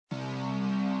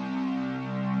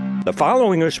The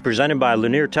following is presented by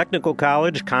Lanier Technical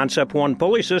College, Concept One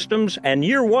Pulley Systems, and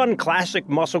Year One Classic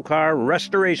Muscle Car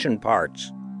Restoration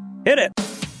Parts. Hit it!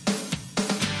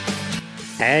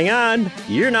 Hang on,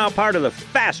 you're now part of the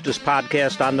fastest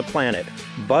podcast on the planet,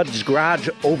 Bud's Garage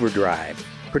Overdrive.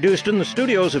 Produced in the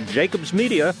studios of Jacobs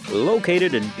Media,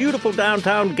 located in beautiful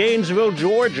downtown Gainesville,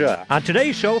 Georgia. On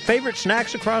today's show, favorite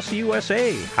snacks across the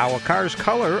USA, how a car's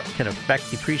color can affect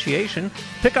depreciation,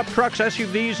 pickup trucks,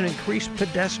 SUVs, and increased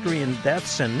pedestrian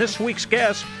deaths. And this week's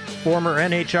guest, former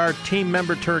NHR team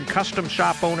member turned custom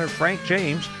shop owner Frank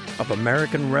James of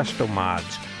American Resto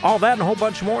Mods. All that and a whole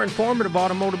bunch more informative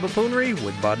automotive buffoonery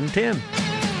with Bud and Tim.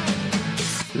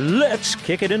 Let's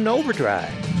kick it into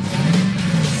overdrive.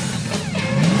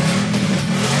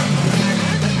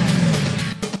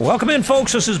 Welcome in,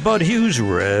 folks. This is Bud Hughes,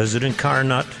 resident car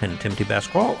nut, and Tim T.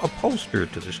 Basqual, upholster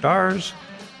to the stars.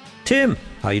 Tim,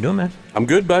 how you doing, man? I'm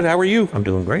good, Bud. How are you? I'm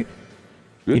doing great.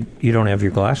 Good. You don't have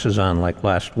your glasses on like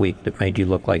last week that made you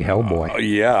look like Hellboy.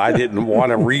 Yeah, I didn't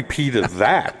want a repeat of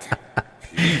that.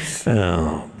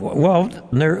 Well,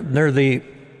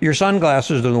 your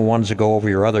sunglasses are the ones that go over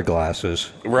your other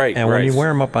glasses. Right, And when you wear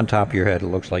them up on top of your head, it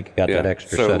looks like you got that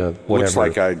extra set of whatever, looks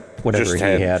like I whatever just he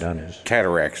had on his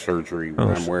cataract surgery when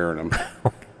I'm wearing them.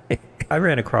 I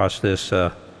ran across this,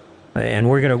 and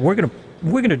we're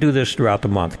gonna do this throughout the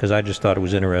month because I just thought it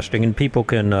was interesting, and people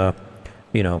can,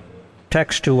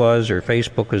 text to us or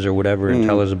Facebook us or whatever and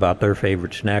tell us about their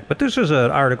favorite snack. But this is an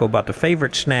article about the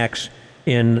favorite snacks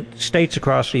in states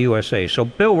across the USA. So,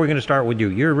 Bill, we're going to start with you.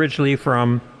 You're originally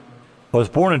from... I was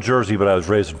born in Jersey, but I was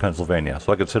raised in Pennsylvania,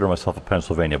 so I consider myself a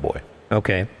Pennsylvania boy.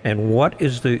 Okay, and what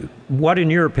in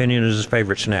your opinion is his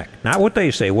favorite snack? Not what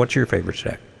they say. What's your favorite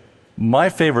snack? My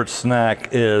favorite snack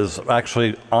is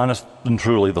actually, honest and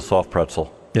truly, the soft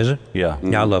pretzel. Is it? Yeah.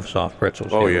 Yeah, I love soft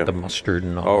pretzels. Oh, with yeah. the mustard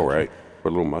and all. Oh, that. right. Put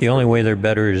a little mustard. The only way they're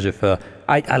better is if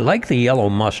I like the yellow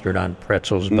mustard on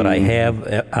pretzels, but I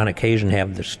have on occasion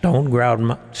have the stone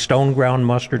ground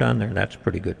mustard on there. That's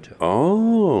pretty good too.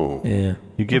 Oh. Yeah.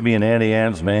 You give me an Auntie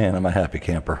Anne's, man, I'm a happy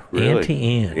camper. Really?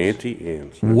 Auntie Anne's. Auntie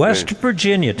Anne's. Okay. West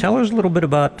Virginia. Tell us a little bit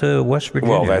about West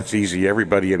Virginia. Well, that's easy.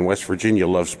 Everybody in West Virginia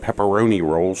loves pepperoni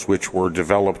rolls, which were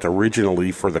developed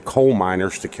originally for the coal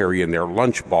miners to carry in their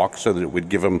lunchbox so that it would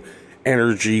give them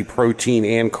energy, protein,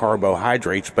 and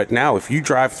carbohydrates. But now, if you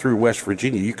drive through West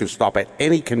Virginia, you can stop at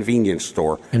any convenience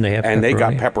store, and they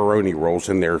got pepperoni rolls,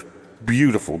 and they're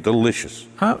beautiful, delicious.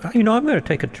 I'm going to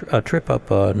take a trip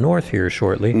up north here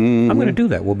shortly. I'm going to do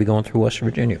that. We'll be going through West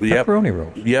Virginia. Pepperoni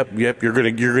rolls. Yep. You're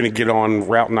gonna get on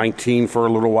Route 19 for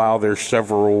a little while. There's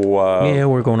several. Yeah,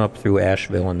 we're going up through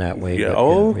Asheville and that way. Yeah. But,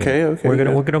 Okay. We're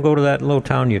gonna go to that little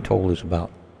town you told us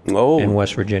about. Oh. In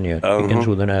West Virginia. It begins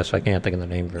with an S. I can't think of the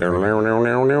name very well.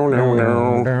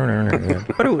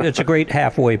 But it's a great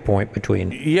halfway point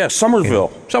between... Yeah,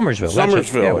 Somersville. Somersville. Somersville.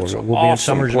 That's it. Yeah, It's we'll be in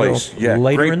awesome Somersville place. Yeah,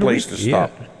 later great in the place week. to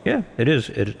stop. Yeah, it is.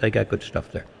 They got good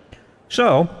stuff there.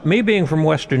 So, me being from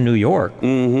Western New York,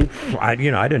 I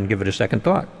didn't give it a second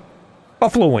thought.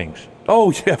 Buffalo wings.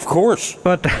 Oh, yeah, of course.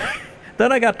 But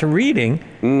then I got to reading,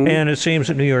 and it seems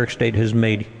that New York State has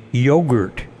made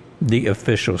yogurt the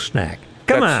official snack.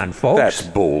 Come on, folks. That's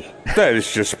bull. That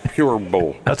is just pure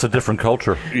bull. That's a different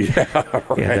culture. Yeah,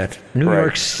 right. Yeah, that's New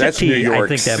York City. That's New York I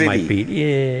think City. that might be.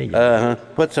 Yeah.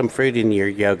 Put some fruit in your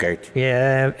yogurt.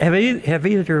 Yeah. Have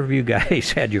either of you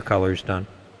guys had your colors done?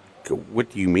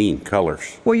 What do you mean,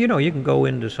 colors? Well, you can go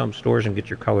into some stores and get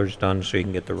your colors done so you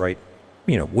can get the right,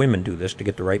 women do this to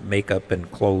get the right makeup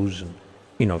and clothes and,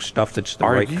 stuff that's the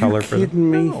right color for them. Are you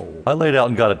kidding me? No. I laid out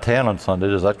and got a tan on Sunday.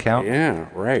 Does that count? Yeah,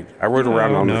 right. I rode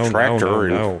around on the tractor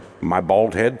and my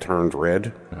bald head turned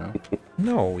red.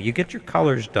 No, you get your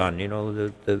colors done.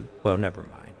 Well, never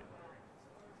mind.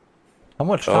 How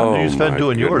much time do you spend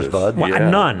doing yours, Bud? Well, Yeah.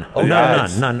 None. Oh,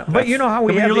 None. But you know how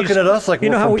we have you're these, looking at us like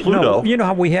we're from Pluto. You know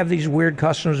how we have these weird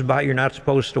customs about you're not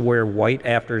supposed to wear white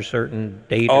after a certain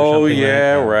date or Oh, something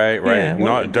yeah, like that. right. Yeah,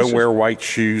 well, Don't wear white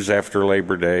shoes after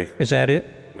Labor Day. Is that it?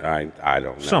 I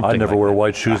don't know. Something I never like wear that.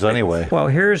 white shoes anyway. Well,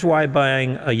 here's why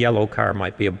buying a yellow car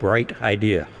might be a bright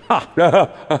idea.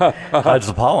 Hides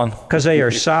the pollen. Because they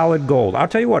are solid gold. I'll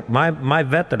tell you what, my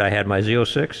vet that I had, my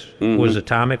Z06, was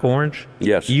atomic orange.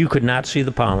 Yes. You could not see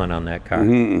the pollen on that car.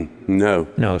 No.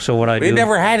 No, so what I do... It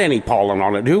never had any pollen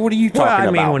on it. What are you Well, talking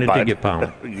I mean about, when it bud? did get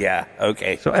pollen. Yeah,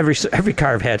 okay. So every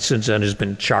car I've had since then has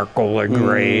been charcoal or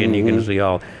gray, and you can see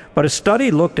all... But a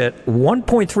study looked at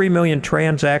 1.3 million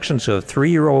transactions of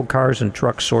 3-year-old cars and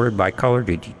trucks sorted by color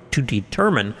to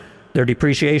determine their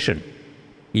depreciation.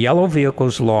 Yellow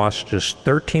vehicles lost just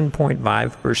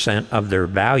 13.5% of their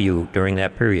value during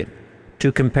that period,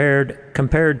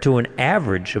 compared to an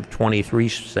average of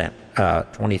 23%.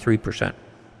 23%.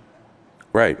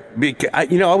 Right. I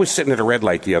was sitting at a red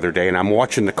light the other day, and I'm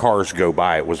watching the cars go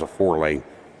by. It was a 4-lane,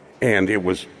 and it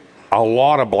was a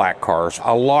lot of black cars,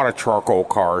 a lot of charcoal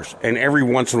cars, and every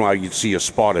once in a while you'd see a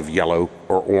spot of yellow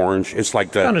or orange. It's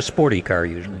like Not a sporty car,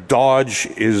 usually. Dodge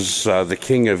is the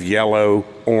king of yellow,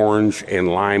 orange, and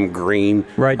lime green.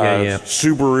 Right, yeah.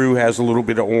 Subaru has a little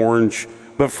bit of orange.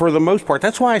 But for the most part,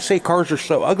 that's why I say cars are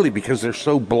so ugly, because they're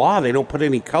so blah. They don't put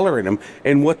any color in them.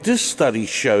 And what this study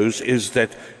shows is that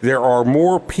there are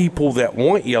more people that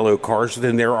want yellow cars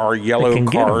than there are yellow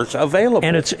cars available.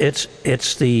 And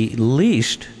it's the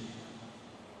least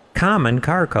common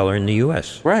car color in the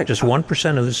U.S. Right. Just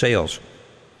 1% of the sales,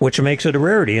 which makes it a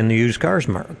rarity in the used car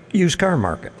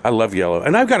market. I love yellow.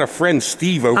 And I've got a friend,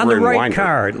 Steve, over in On the right Weinberg.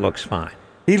 car, it looks fine.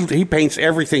 He paints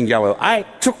everything yellow. I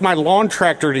took my lawn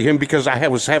tractor to him because I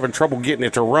was having trouble getting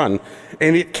it to run,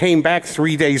 and it came back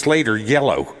 3 days later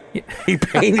yellow. He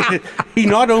painted it. He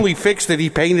not only fixed it, he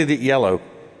painted it yellow.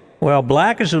 Well,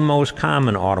 black is the most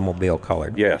common automobile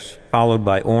color. Yes. Followed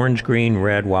by orange, green,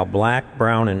 red, while black,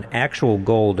 brown, and actual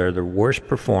gold are the worst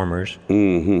performers.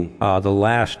 Mm-hmm. The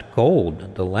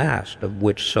last of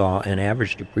which saw an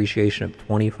average depreciation of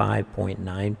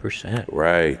 25.9%.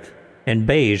 Right. And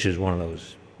beige is one of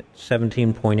those,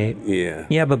 17.8. Yeah.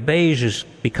 Yeah, but beige has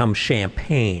become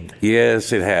champagne.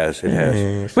 Yes, it has. It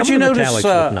has. But you notice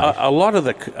a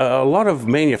lot of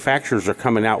manufacturers are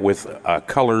coming out with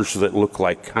colors that look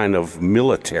like kind of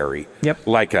military. Yep.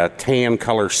 Like a tan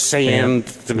color sand.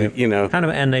 Yep. Kind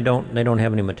of, and they don't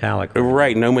have any metallic.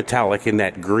 Right. No metallic in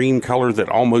that green color that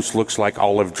almost looks like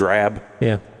olive drab.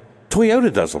 Yeah.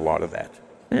 Toyota does a lot of that.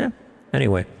 Yeah.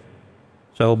 Anyway.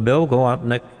 So, Bill, go out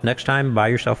next time, buy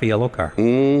yourself a yellow car.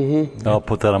 Mm-hmm. I'll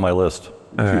put that on my list.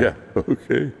 All right. Yeah,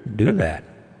 okay. Do that.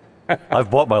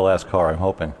 I've bought my last car, I'm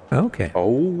hoping. Okay.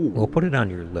 Oh. We'll put it on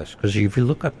your list, because if you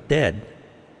look up dead,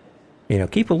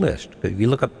 keep a list. If you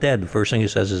look up dead, the first thing it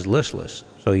says is listless.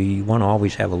 So you want to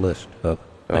always have a list of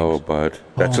things. Oh, bud.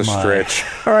 That's a stretch.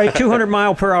 All right,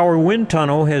 200-mile-per-hour wind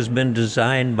tunnel has been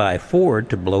designed by Ford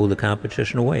to blow the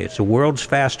competition away. It's the world's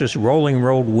fastest rolling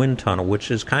road wind tunnel, which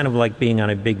is kind of like being on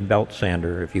a big belt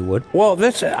sander, if you would. Well,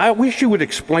 I wish you would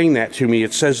explain that to me.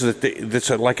 It says that it's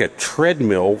like a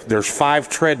treadmill. There's 5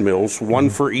 treadmills, one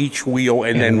for each wheel,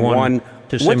 and then one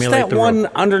to what's simulate that the one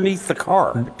road. Underneath the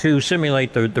car? To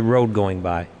simulate the road going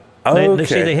by.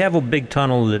 Okay. They have a big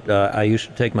tunnel that I used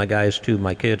to take my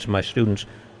kids, my students,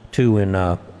 to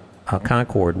in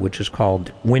Concord, which is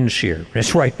called Wind Shear.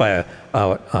 It's right by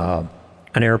an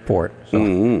airport, so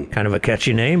kind of a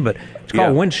catchy name, but it's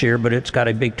called Wind Shear, but it's got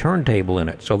a big turntable in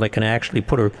it, so they can actually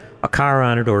put a car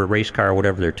on it or a race car,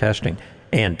 whatever they're testing,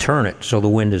 and turn it so the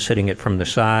wind is hitting it from the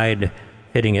side,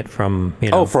 hitting it from,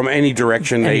 from any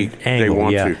direction they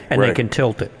want to. And they can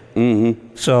tilt it.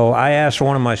 Mm-hmm. So I asked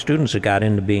one of my students that got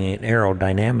into being an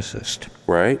aerodynamicist.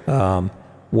 Right.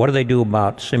 What do they do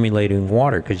about simulating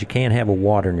water? Because you can't have a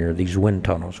water near these wind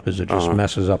tunnels because it just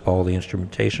messes up all the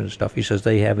instrumentation and stuff. He says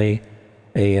they have a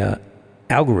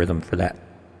algorithm for that,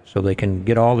 so they can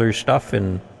get all their stuff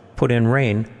and put in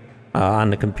rain on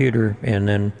the computer, and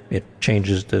then it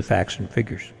changes the facts and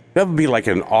figures. That would be like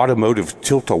an automotive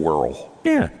tilt-a-whirl.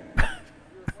 Yeah.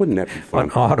 Wouldn't that be fun?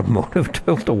 An automotive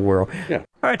tilt-a-whirl. Yeah.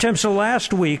 All right, Tim, so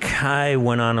last week I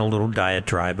went on a little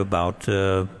diatribe about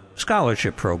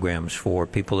scholarship programs for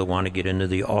people that want to get into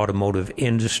the automotive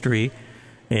industry.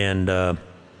 And, I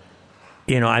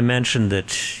mentioned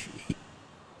that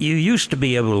you used to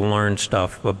be able to learn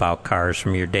stuff about cars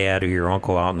from your dad or your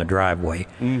uncle out in the driveway.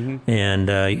 Mm-hmm. And,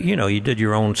 you did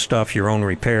your own stuff, your own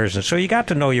repairs. And so you got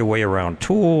to know your way around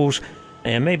tools.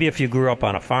 And maybe if you grew up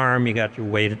on a farm, you got your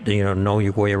way to, know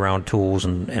your way around tools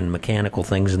and mechanical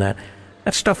things and that.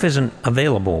 That stuff isn't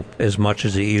available as much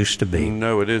as it used to be.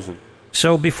 No, it isn't.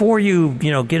 So before you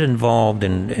get involved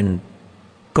and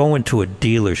go into a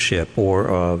dealership or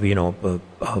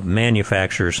a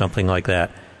manufacturer or something like that,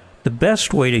 the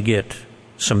best way to get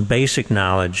some basic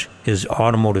knowledge is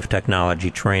automotive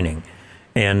technology training.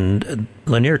 And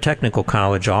Lanier Technical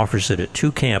College offers it at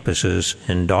 2 campuses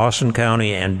in Dawson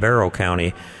County and Barrow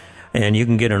County. And you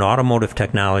can get an automotive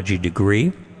technology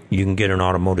degree, you can get an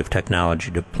automotive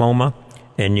technology diploma,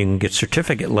 and you can get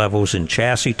certificate levels in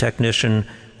chassis technician,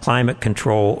 climate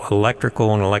control,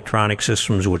 electrical and electronic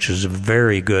systems, which is a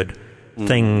very good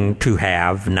thing to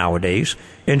have nowadays,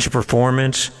 engine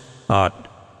performance,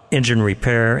 engine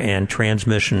repair, and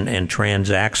transmission and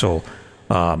transaxle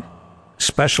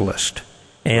specialist.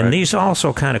 And these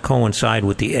also kind of coincide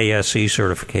with the ASE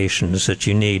certifications that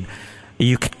you need.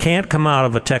 You can't come out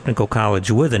of a technical college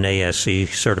with an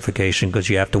ASE certification because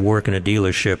you have to work in a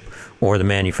dealership or the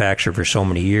manufacturer for so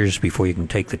many years before you can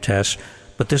take the test.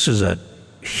 But this is a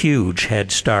huge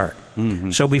head start.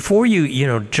 So before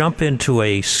you jump into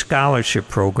a scholarship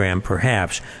program,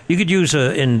 perhaps you could use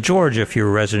in Georgia, if you're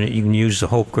a resident, you can use the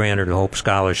Hope Grant or the Hope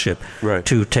Scholarship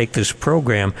to take this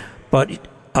program. But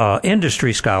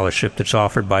industry scholarship that's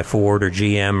offered by Ford or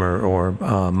GM or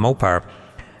Mopar,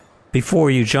 before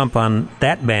you jump on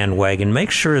that bandwagon,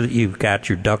 make sure that you've got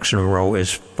your ducks in a row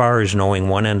as far as knowing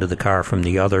one end of the car from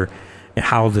the other, and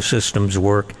how the systems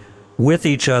work with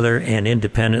each other and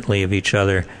independently of each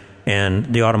other.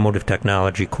 And the automotive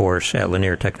technology course at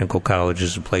Lanier Technical College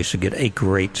is a place to get a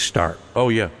great start. Oh,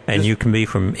 yeah. And you can be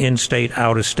from in-state,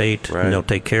 out-of-state, and they'll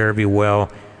take care of you well.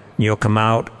 You'll come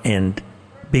out and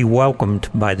be welcomed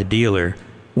by the dealer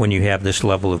when you have this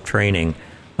level of training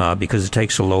because it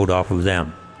takes a load off of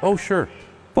them. Oh, sure.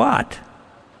 But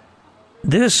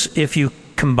this, if you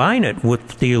combine it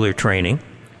with dealer training,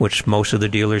 which most of the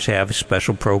dealers have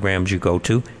special programs you go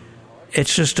to,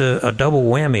 it's just a double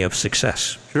whammy of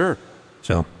success. Sure.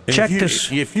 So and check this.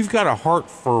 If you've got a heart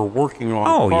for working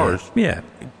on cars, yeah.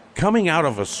 Coming out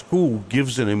of a school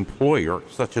gives an employer,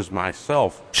 such as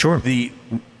myself, the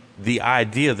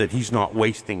idea that he's not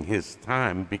wasting his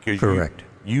time because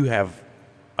you have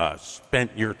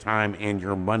spent your time and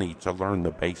your money to learn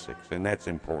the basics, and that's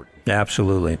important.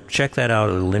 Absolutely. Check that out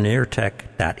at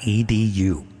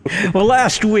laniertech.edu. Well,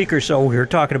 last week or so, we were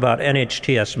talking about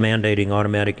NHTS mandating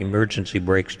automatic emergency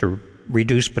brakes to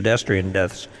reduce pedestrian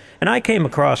deaths. And I came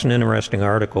across an interesting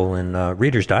article in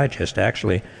Reader's Digest,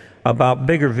 actually, about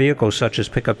bigger vehicles such as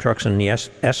pickup trucks and the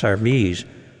SRVs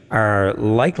are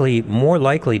more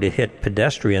likely to hit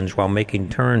pedestrians while making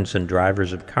turns than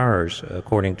drivers of cars,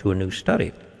 according to a new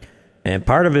study. And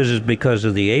part of it is because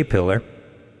of the A-pillar.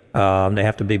 They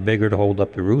have to be bigger to hold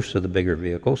up the roofs of the bigger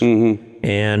vehicles.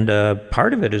 And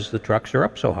part of it is the trucks are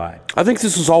up so high. I think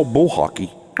this is all bull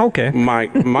hockey. Okay. My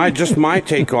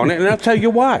take on it, and I'll tell you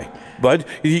why. Bud,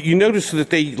 you notice that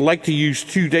they like to use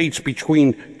two dates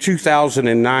between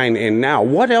 2009 and now.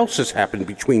 What else has happened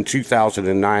between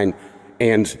 2009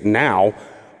 and now?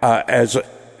 As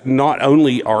not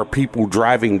only are people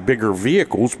driving bigger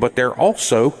vehicles, but they're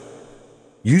also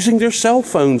using their cell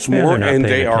phones more, and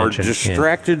they are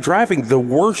distracted driving. The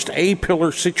worst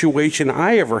A-pillar situation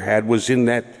I ever had was in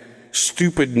that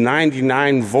stupid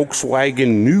 99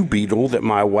 Volkswagen New Beetle that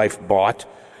my wife bought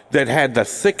that had the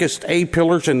thickest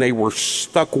A-pillars, and they were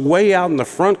stuck way out in the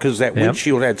front because that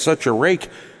windshield had such a rake.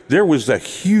 There was a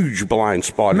huge blind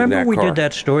spot in that car. Remember we did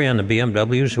that story on the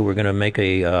BMWs who were going to make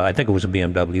I think it was a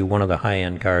BMW, one of the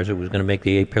high-end cars, that was going to make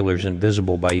the A-pillars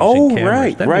invisible by using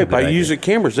cameras. By using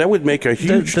cameras. That would make a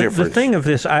huge difference. The thing of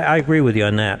this, I agree with you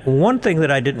on that. One thing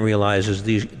that I didn't realize is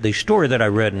the story that I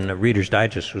read in the Reader's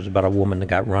Digest was about a woman that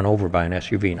got run over by an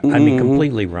SUV. I mean,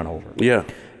 completely run over. Yeah.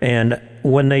 And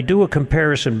when they do a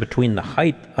comparison between the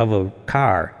height of a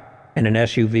car and an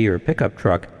SUV or a pickup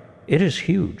truck, it is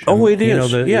huge. Oh, it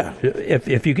is.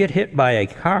 If you get hit by a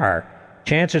car,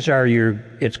 chances are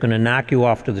it's going to knock you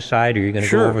off to the side, or you're going to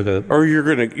go over the, or you're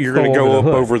going to go up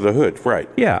over the hood. Right.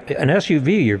 Yeah, an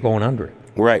SUV, you're going under it.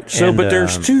 Right. So, but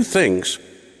there's two things.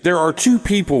 There are two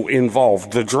people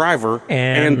involved: the driver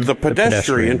and the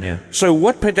pedestrian. So,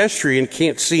 what pedestrian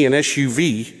can't see an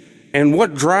SUV, and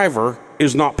what driver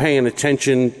is not paying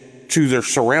attention to their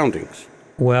surroundings?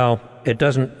 Well, it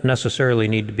doesn't necessarily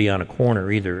need to be on a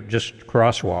corner either, just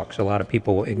crosswalks. A lot of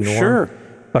people ignore them.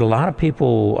 But a lot of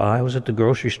people, I was at the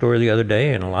grocery store the other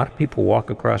day, and a lot of people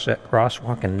walk across that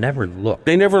crosswalk and never look.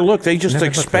 They never look. They just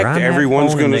expect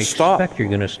everyone's going to stop. They expect you're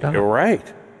going to stop. You're right.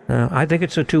 I think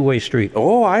it's a two-way street.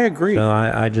 Oh, I agree. So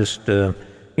I just, the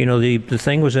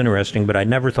thing was interesting, but I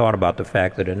never thought about the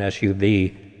fact that an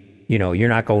SUV, you're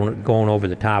not going over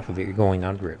the top of it, you're going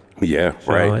under it. Yeah,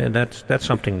 so right. That's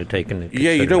something to take into consideration.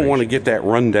 Yeah, you don't want to get that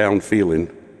run-down feeling.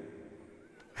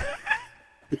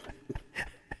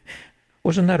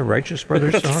 Wasn't that a Righteous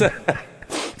Brothers song?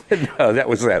 No, that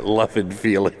was that Luffin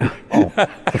feeling. Oh,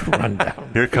 rundown.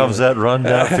 Here comes that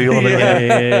rundown feeling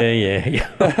again.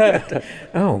 Yeah.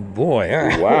 Oh, boy.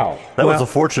 Wow. That was the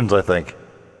Fortunes, I think.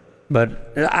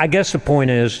 But I guess the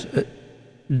point is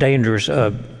dangerous.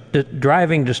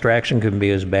 Driving distraction can be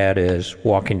as bad as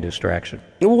walking distraction.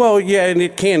 Well, yeah, and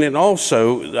it can. And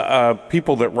also,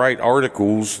 people that write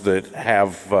articles that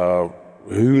have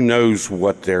who knows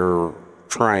what they're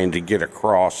trying to get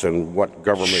across and what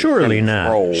government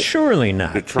control. Surely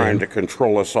not. They're trying to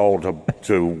control us all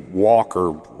to walk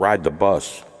or ride the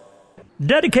bus.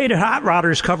 Dedicated hot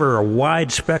rodders cover a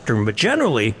wide spectrum, but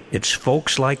generally, it's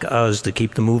folks like us that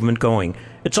keep the movement going.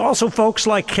 It's also folks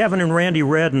like Kevin and Randy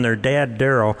Red and their dad,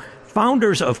 Daryl,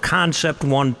 founders of Concept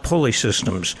One Pulley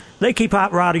Systems. They keep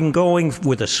hot rodding going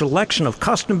with a selection of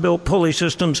custom-built pulley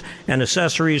systems and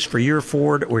accessories for your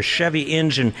Ford or Chevy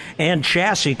engine and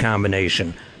chassis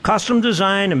combination. Custom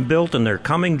designed and built in their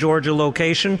Cumming, Georgia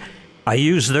location. I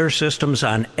use their systems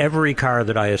on every car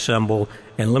that I assemble,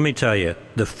 and let me tell you,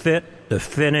 the fit, the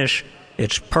finish,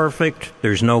 it's perfect.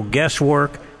 There's no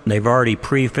guesswork. They've already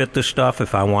pre-fit the stuff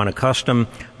if I want a custom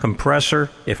compressor,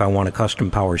 if I want a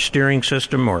custom power steering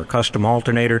system or a custom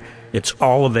alternator. It's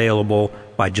all available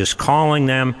by just calling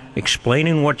them,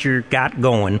 explaining what you got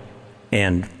going,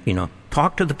 and,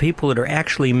 talk to the people that are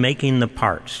actually making the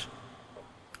parts.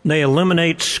 They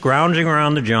eliminate scrounging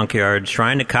around the junkyards,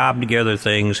 trying to cob together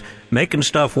things, making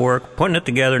stuff work, putting it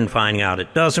together and finding out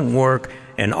it doesn't work,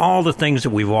 and all the things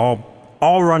that we've all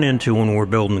run into when we're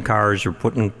building cars or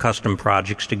putting custom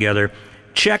projects together.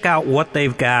 Check out what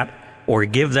they've got or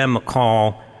give them a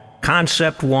call,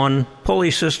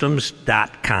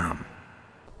 concept1pulleysystems.com.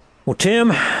 Well,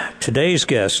 Tim, today's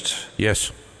guest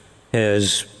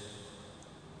has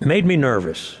made me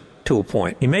nervous to a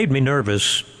point. He made me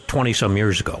nervous 20-some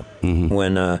years ago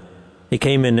when he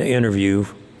came in to interview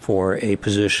for a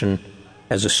position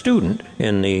as a student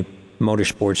in the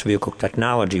Motorsports Vehicle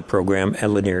Technology program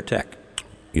at Lanier Tech.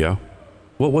 Yeah.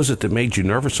 What was it that made you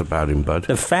nervous about him, Bud?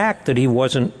 The fact that he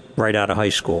wasn't right out of high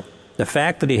school. The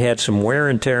fact that he had some wear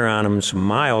and tear on him, some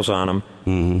miles on him,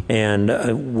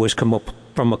 and was come up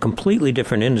from a completely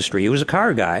different industry. He was a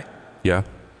car guy. Yeah.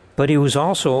 But he was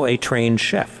also a trained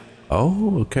chef.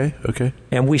 Oh, okay.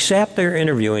 And we sat there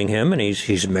interviewing him, and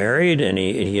he's married, and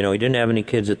he didn't have any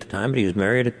kids at the time, but he was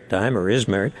married at the time, or is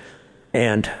married.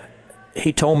 And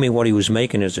he told me what he was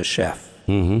making as a chef.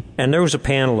 And there was a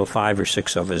panel of 5 or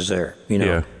 6 of us there,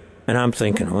 Yeah. And I'm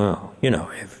thinking, well,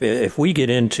 if we get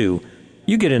into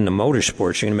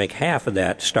motorsports, you're going to make half of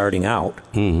that starting out.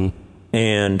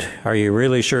 And are you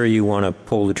really sure you want to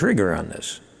pull the trigger on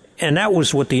this? And that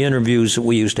was what the interviews that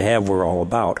we used to have were all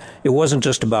about. It wasn't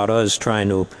just about us trying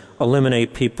to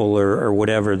eliminate people or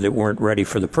whatever that weren't ready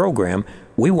for the program.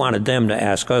 We wanted them to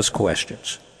ask us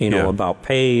questions, about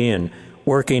pay and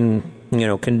working,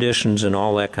 conditions and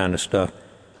all that kind of stuff.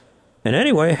 And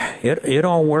anyway, it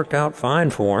all worked out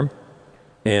fine for him,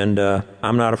 and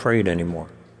I'm not afraid anymore.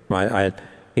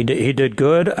 He did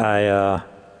good.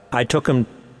 I took him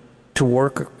to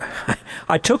work.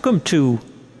 I took him to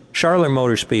Charlotte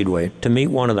Motor Speedway to meet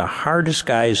one of the hardest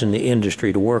guys in the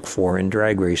industry to work for in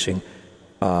drag racing.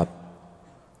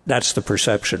 That's the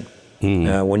perception.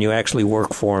 When you actually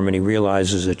work for him and he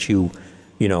realizes that you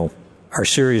are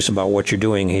serious about what you're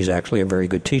doing, he's actually a very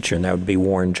good teacher, and that would be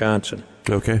Warren Johnson.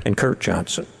 Okay. And Kurt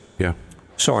Johnson. Yeah.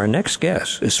 So our next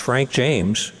guest is Frank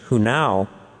James, who now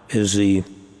is the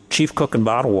chief cook and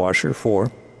bottle washer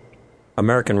for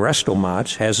American Resto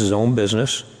Mods, has his own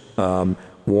business.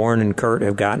 Warren and Kurt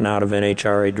have gotten out of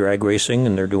NHRA drag racing,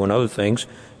 and they're doing other things.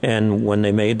 And when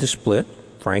they made the split,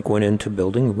 Frank went into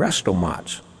building Resto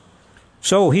Mods.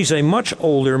 So he's a much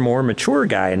older, more mature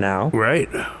guy now. Right.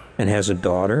 And has a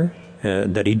daughter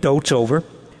that he dotes over.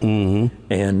 And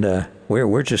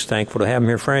we're just thankful to have him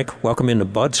here, Frank. Welcome into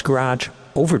Bud's Garage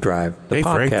Overdrive, the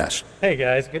podcast. Frank. Hey,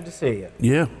 guys. Good to see you.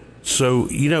 Yeah. So,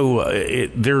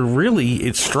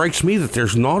 it strikes me that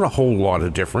there's not a whole lot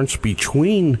of difference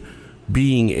between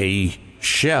being a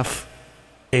chef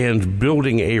and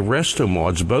building a Resto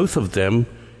Mods. Both of them,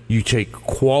 you take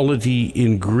quality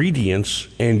ingredients,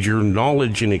 and your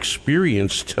knowledge and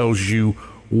experience tells you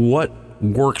what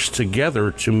works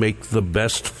together to make the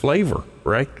best flavor,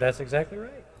 right? That's exactly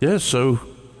right. Yeah, so,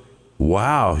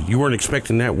 wow. You weren't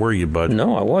expecting that, were you, Bud?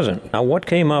 No, I wasn't. Now, what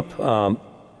came up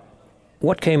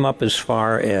as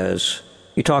far as,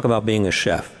 you talk about being a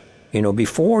chef.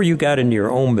 Before you got into your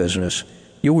own business,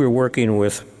 you were working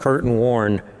with Kurt and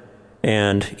Warren,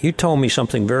 and you told me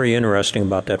something very interesting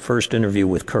about that first interview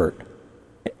with Kurt,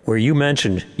 where you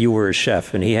mentioned you were a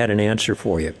chef, and he had an answer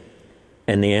for you.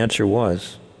 And the answer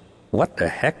was, what the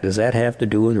heck does that have to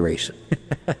do with racing?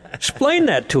 Explain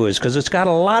that to us, because it's got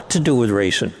a lot to do with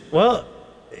racing. Well,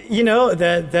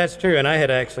 that's true, and I had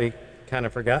actually kind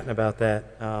of forgotten about that.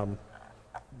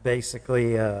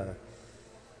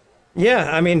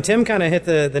 Tim kind of hit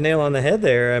the nail on the head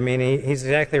there. I mean, he's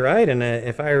exactly right, and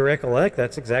if I recollect,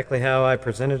 that's exactly how I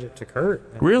presented it to Kurt.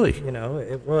 Really?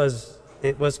 It was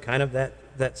kind of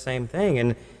that same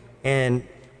thing, and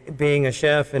being a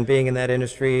chef and being in that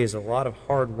industry is a lot of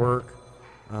hard work.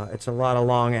 It's a lot of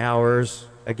long hours,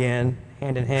 again,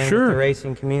 hand in hand with the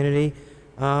racing community.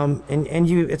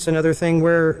 It's another thing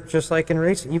where, just like in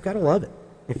racing, you've got to love it.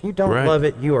 If you don't love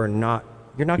it, you're not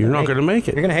going to make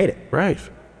it. You're going to hate it. Right.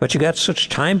 But you got such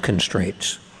time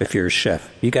constraints if you're a chef.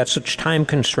 You got such time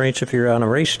constraints if you're on a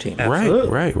race team.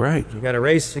 Absolutely. Right. You got a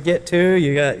race to get to.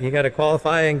 You got to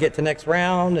qualify and get to next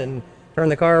round and turn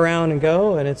the car around and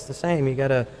go. And it's the same. You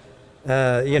got a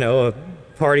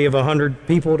party of 100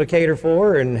 people to cater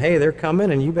for, and hey, they're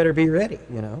coming, and you better be ready.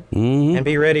 And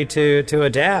be ready to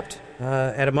adapt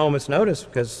at a moment's notice,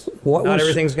 because not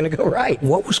everything's going to go right.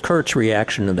 What was Kurt's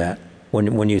reaction to that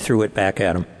when you threw it back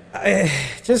at him? I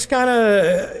just kind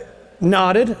of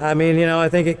nodded. I mean, I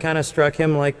think it kind of struck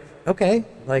him like, okay,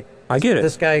 like I get it.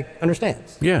 This guy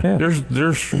understands. Yeah.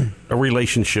 There's a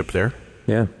relationship there.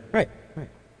 Yeah. Right.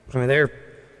 I mean, they're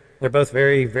both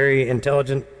very, very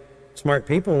intelligent, smart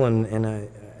people, and I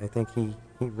think he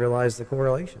realized the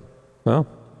correlation. Well,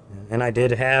 and I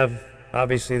did have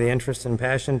obviously the interest and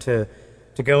passion to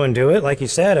go and do it. Like you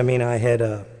said, I mean,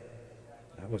 I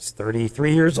was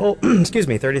 33 years old.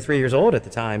 33 years old at the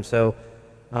time. So,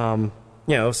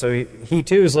 so he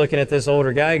too is looking at this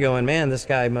older guy, going, "Man, this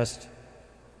guy must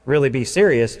really be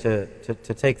serious to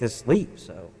take this leap."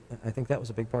 So, I think that was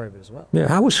a big part of it as well. yeah.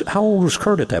 How old was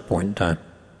Kurt at that point in time?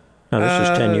 Now, this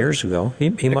is 10 years ago.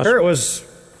 He must. Kurt was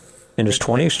in his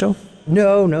 20s still.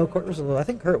 No. Kurt was I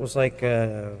think Kurt was like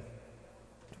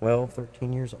 12,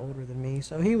 13 years older than me.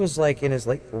 So he was like in his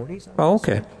late 40s. Oh,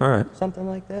 okay. All right. Something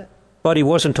like that. But he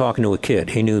wasn't talking to a kid.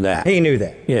 He knew that. He knew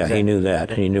that. Yeah, exactly. He knew that.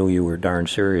 He knew you were darn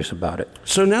serious about it.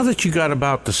 So now that you got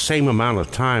about the same amount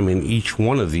of time in each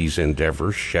one of these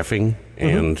endeavors, chefing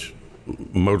and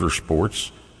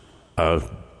motorsports,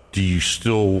 do you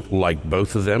still like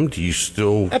both of them? Do you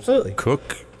still absolutely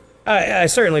cook? I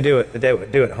certainly do it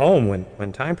at home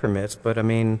when time permits. But I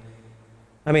mean,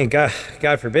 God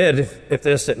forbid if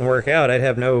this didn't work out, I'd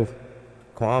have no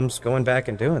qualms going back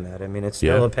and doing that. I mean, it's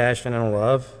still a passion and a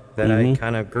love that I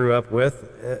kind of grew up with,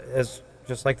 as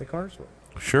just like the cars were.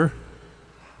 Sure.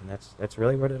 And that's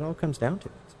really what it all comes down to.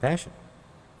 It's passion.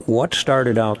 What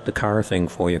started out the car thing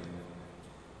for you?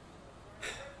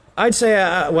 I'd say,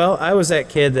 I was that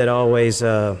kid that always,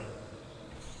 if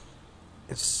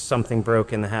something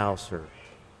broke in the house or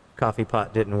coffee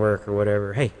pot didn't work or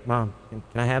whatever, hey, Mom, can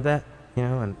I have that?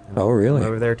 And Oh, really? I'm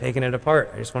over there taking it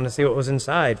apart. I just wanted to see what was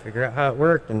inside, figure out how it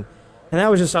worked. And that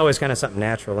was just always kind of something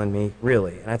natural in me,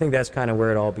 really. And I think that's kind of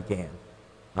where it all began.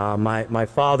 My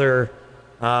father,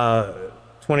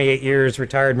 28 years,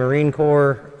 retired Marine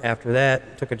Corps. After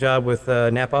that, took a job with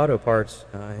Napa Auto Parts.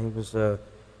 He was a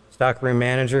stockroom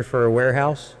manager for a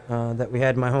warehouse that we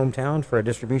had in my hometown for a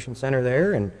distribution center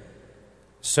there. And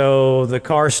so the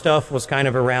car stuff was kind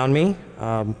of around me.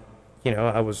 I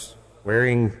was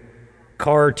wearing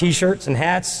car T-shirts and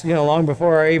hats, long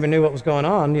before I even knew what was going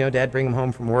on. Dad bring them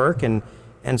home from work, and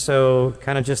so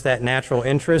kind of just that natural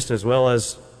interest, as well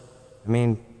as,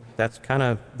 that's kind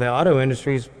of the auto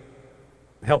industry's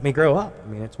helped me grow up.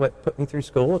 It's what put me through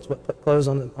school. It's what put clothes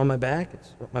on my back.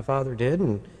 It's what my father did,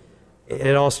 and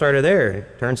it all started there.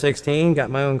 Turned 16, got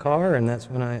my own car, and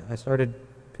that's when I started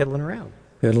piddling around.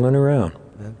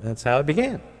 That's how it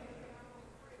began.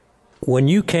 When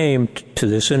you came to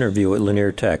this interview at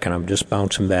Lanier Tech, and I'm just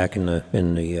bouncing back in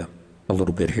the a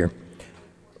little bit here,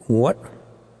 what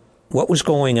was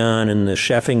going on in the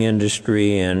chefing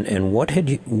industry, and what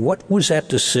was that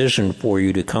decision for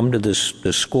you to come to this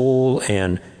school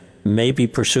and maybe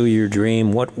pursue your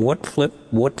dream? What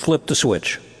flipped the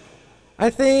switch?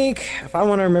 I think, if I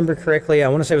want to remember correctly, I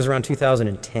want to say it was around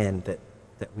 2010 that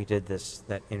we did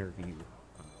that interview.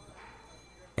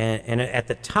 And at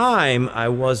the time, I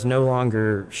was no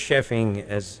longer chefing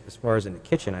as far as in the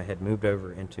kitchen. I had moved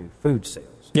over into food sales.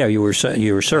 Yeah, you were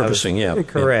servicing.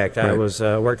 Correct. Yeah, right. I was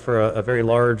worked for a very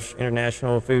large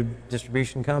international food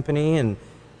distribution company, and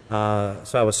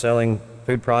so I was selling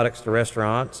food products to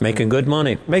restaurants, making good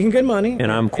money.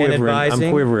 And I'm quivering. And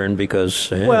I'm quivering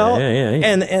because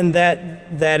and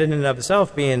that in and of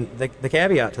itself being the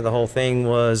caveat to the whole thing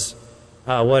was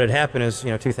what had happened is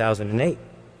 2008.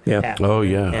 Yeah. happened. Oh,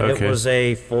 yeah. And Okay. it was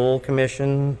a full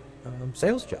commission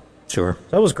sales job. Sure.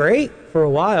 So it was great for a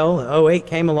while. 08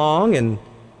 came along, and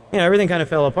everything kind of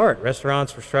fell apart.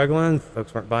 Restaurants were struggling.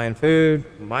 Folks weren't buying food.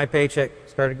 My paycheck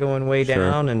started going way Sure.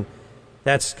 down, and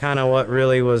that's kind of what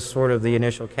really was sort of the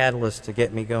initial catalyst to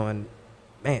get me going,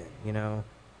 man,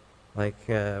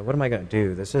 what am I going to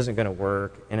do? This isn't going to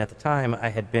work. And at the time, I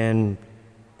had been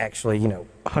actually,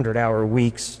 100-hour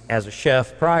weeks as a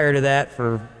chef prior to that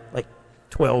for like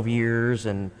 12 years.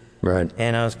 And Right.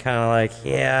 and I was kind of like,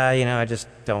 I just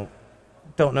don't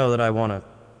know that I want to.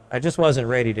 I just wasn't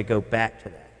ready to go back to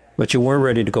that. But you weren't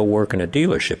ready to go work in a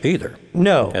dealership either.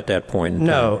 No. At that point in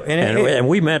No. time. And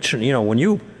we mentioned, when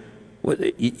you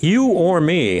You or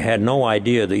me had no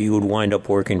idea that you would wind up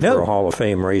working for a Hall of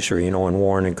Fame racer, in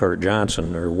Warren and Kurt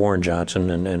Johnson, or Warren Johnson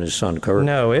and his son Kurt.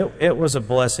 No, it was a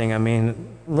blessing. I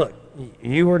mean, look,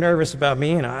 you were nervous about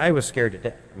me, and I was scared to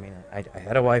death. I mean, I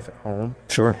had a wife at home.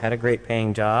 Sure. I had a great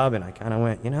paying job, and I kind of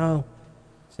went, I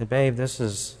said, babe, this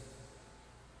is...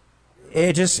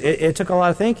 It took a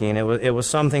lot of thinking. It was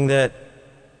something that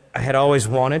I had always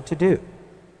wanted to do.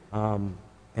 And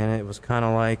it was kind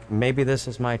of like, maybe this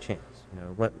is my chance.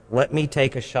 Let me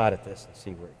take a shot at this and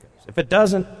see where it goes. If it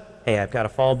doesn't, hey, I've got to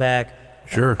fall back.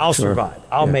 Sure. I'll survive.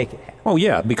 I'll make it happen. Oh,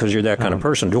 yeah, because you're that kind of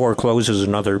person. Door closes,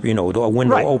 another, a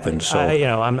window opens. So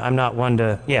I'm not one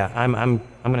to, I'm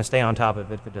going to stay on top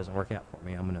of it. If it doesn't work out for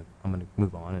me, I'm going to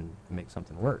move on and make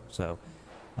something work. So,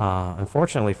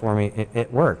 unfortunately for me,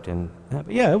 it worked. And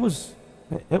it was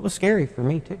scary for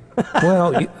me too.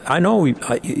 Well, I know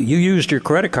you used your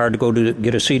credit card to go to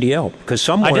get a CDL, because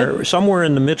somewhere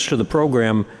in the midst of the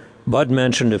program, Bud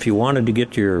mentioned if you wanted to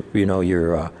get your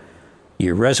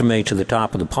resume to the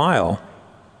top of the pile,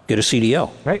 get a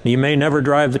CDL. Right. You may never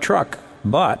drive the truck,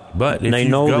 but they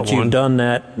know that you've done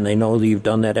that, and they know that you've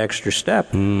done that extra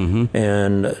step. Mm-hmm.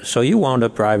 And so you wound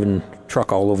up driving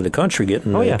truck all over the country,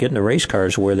 getting the race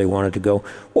cars where they wanted to go.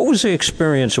 What was the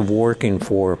experience of working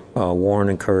for Warren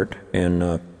and Kurt and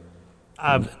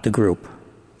the group?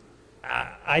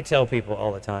 I tell people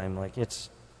all the time, like, it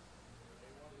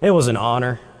was an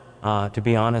honor, to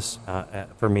be honest,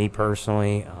 for me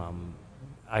personally.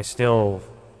 I still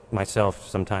myself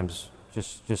sometimes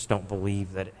just don't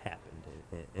believe that it happened.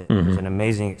 It was an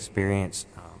amazing experience.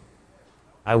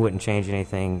 I wouldn't change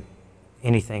anything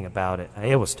about it.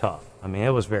 It was tough. I mean,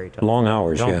 it was very tough. Long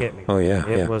hours. Don't get me. Oh yeah.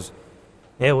 It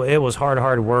was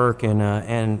hard work,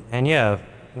 and yeah,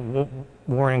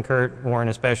 Warren and Kurt, Warren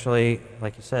especially,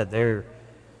 like you said, they're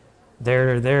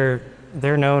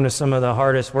known as some of the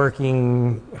hardest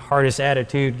working, hardest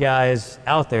attitude guys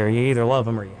out there. You either love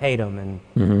them or you hate them,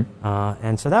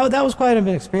 and so that was quite an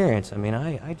experience. I mean,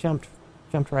 I jumped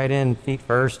right in feet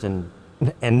first and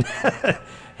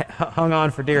hung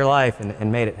on for dear life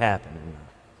and made it happen.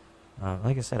 And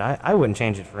like I said, I wouldn't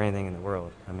change it for anything in the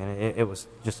world. I mean, it was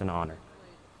just an honor.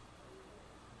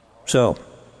 So,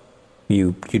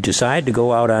 you decide to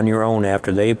go out on your own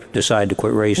after they decide to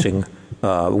quit racing.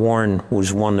 Warren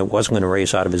was one that wasn't going to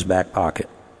race out of his back pocket.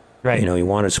 Right. He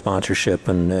wanted sponsorship,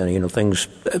 and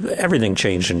everything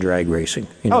changed in drag racing.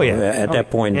 At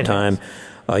that point in time,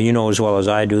 as well as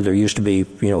I do, there used to be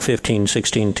 15,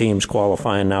 16 teams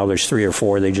qualifying. Now there's 3 or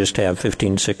 4. They just have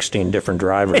 15, 16 different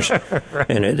drivers, right.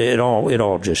 And it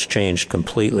all just changed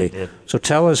completely. It did. So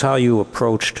tell us how you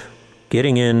approached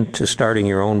getting into starting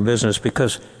your own business,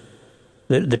 because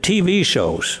the TV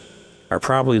shows are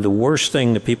probably the worst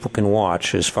thing that people can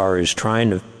watch as far as trying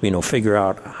to figure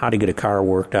out how to get a car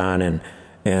worked on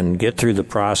and get through the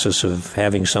process of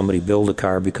having somebody build a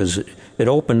car, because it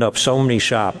opened up so many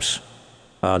shops.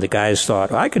 The guys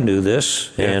thought, I can do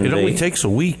this. Yeah, and it only takes a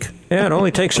week. Yeah, it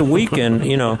only takes a week, and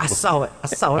I saw it.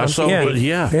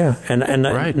 Yeah. And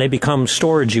right. They become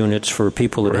storage units for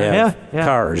people that have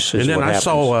cars. And then what I happens.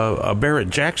 saw a Barrett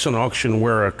Jackson auction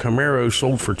where a Camaro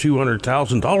sold for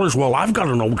 $200,000. Well, I've got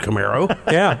an old Camaro.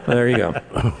 Yeah, there you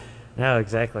go. No,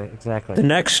 exactly. The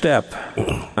next step.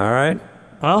 All right.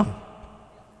 Well,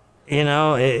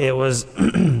 it was.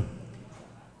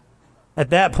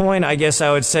 At that point, I guess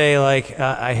I would say,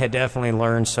 I had definitely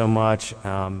learned so much.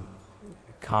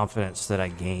 Confidence that I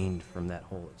gained from that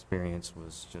whole experience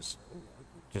was just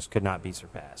could not be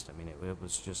surpassed. I mean, it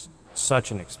was just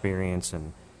such an experience.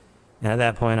 And at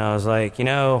that point, I was like,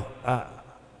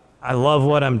 I love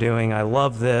what I'm doing. I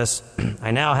love this.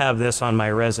 I now have this on my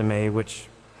resume, which,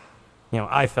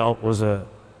 I felt was a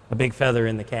big feather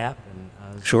in the cap. And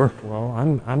I was Sure. Well,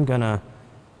 I'm going to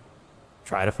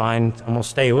try to I'm gonna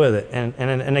stay with it.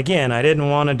 And again, I didn't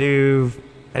want to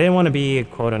be a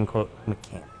quote unquote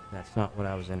mechanic. That's not what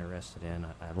I was interested in.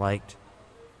 I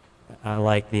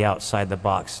liked the outside the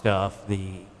box stuff,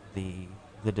 the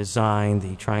design,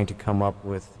 the trying to come up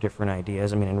with different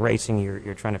ideas. I mean, in racing,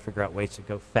 you're trying to figure out ways to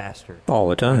go faster all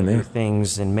the time, do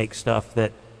things and make stuff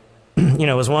that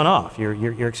is one off.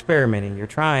 You're experimenting, you're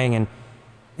trying,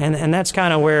 and that's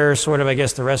kind of where sort of, I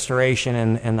guess, the restoration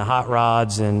and the hot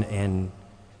rods and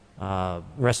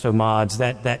resto mods,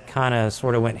 that kind of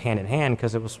sort of went hand in hand,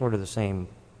 because it was sort of the same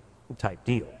type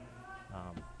deal.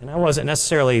 And I wasn't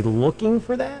necessarily looking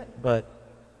for that, but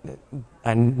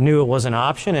I knew it was an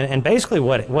option. And basically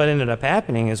what ended up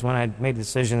happening is when I made the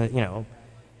decision that,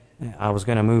 I was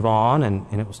going to move on and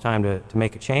it was time to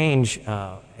make a change,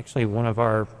 actually one of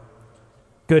our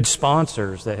good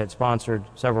sponsors that had sponsored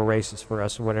several races for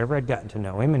us or whatever. I'd gotten to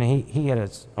know him, and he had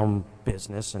his own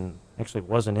business and actually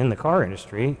wasn't in the car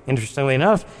industry. Interestingly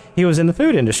enough, he was in the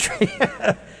food industry.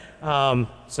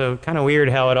 So kind of weird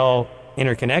how it all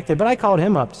interconnected. But I called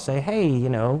him up to say, hey, you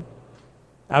know,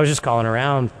 I was just calling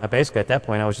around. Basically, at that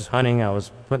point, I was just hunting. I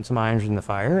was putting some irons in the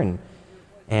fire,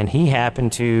 and he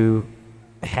happened to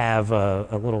have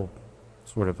a little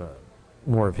sort of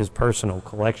more of his personal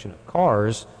collection of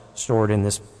cars stored in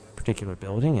this particular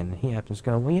building, and he happens to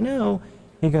go, well, you know,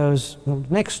 he goes, well,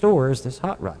 next door is this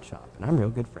hot rod shop, and I'm real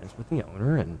good friends with the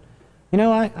owner, and, you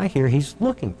know, I hear he's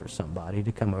looking for somebody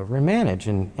to come over and manage,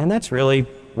 and that's really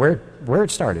where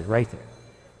it started, right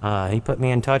there. He put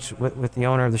me in touch with the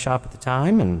owner of the shop at the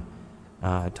time, and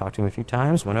talked to him a few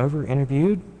times, went over,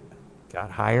 interviewed,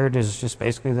 got hired as just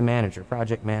basically the manager,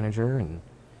 project manager, and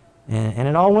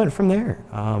it all went from there.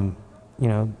 You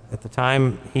know, at the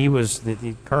time, he was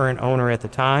the current owner at the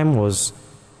time was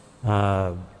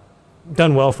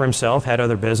done well for himself, had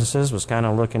other businesses, was kind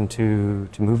of looking to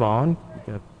move on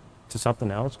to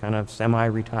something else, kind of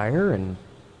semi-retire,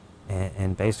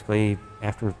 and basically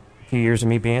after a few years of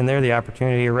me being there, the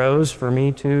opportunity arose for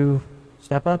me to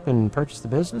step up and purchase the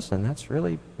business, and that's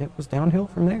really, it was downhill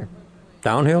from there.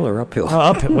 Downhill or uphill? Oh,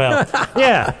 uphill. Well,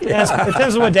 yeah. It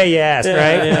depends on what day you ask,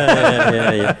 right?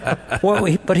 Yeah.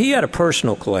 Well, but he had a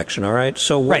personal collection, all right?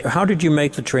 So Right. How did you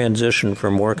make the transition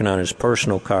from working on his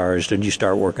personal cars? Did you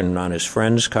start working on his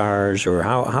friends' cars, or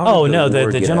how Oh, did no,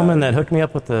 word the get gentleman out? that hooked me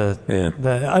up with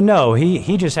Yeah. no,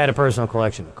 he just had a personal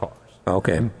collection of cars.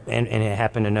 Okay. And it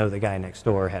happened to know the guy next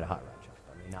door had a hot rod shop.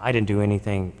 I mean, I didn't do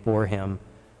anything for him.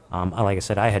 Like I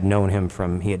said, I had known him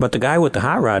from But the guy with the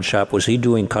hot rod shop, was he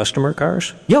doing customer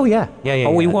cars? Oh, yeah.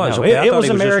 Oh, he was. No, Okay, I it thought was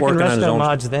he was just American working on his Resto own-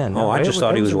 Mods then. Oh, I just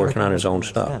thought he was it working on his own Resto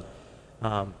stuff. Mods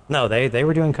then. No, they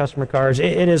were doing customer cars.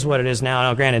 It is what it is now.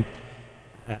 Now, granted,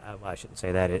 I shouldn't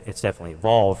say that. It's definitely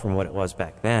evolved from what it was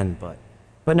back then.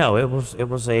 But no, it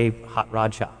was a hot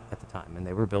rod shop at the time, and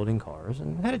they were building cars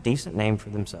and had a decent name for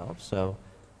themselves. So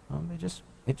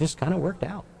it just kind of worked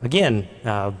out. Again,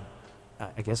 I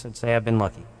guess I'd say I've been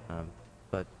lucky.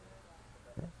 But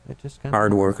it just kind of...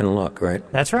 Hard work and luck, right?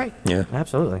 That's right. Yeah.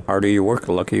 Absolutely. Harder you work,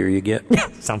 the luckier you get.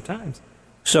 Sometimes.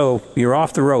 So you're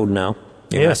off the road now.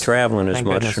 You're Yes. not traveling as Thank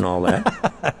much goodness. and all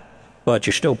that. But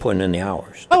you're still putting in the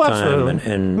hours. Oh, the time,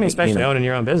 absolutely. And I mean, especially you know, owning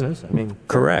your own business. I mean,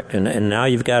 correct. And now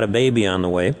you've got a baby on the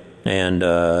way. And,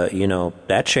 you know,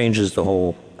 that changes the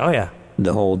whole oh yeah.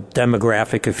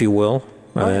 demographic, if you will.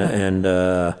 Oh, yeah. And,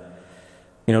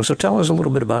 you know, so tell us a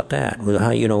little bit about that.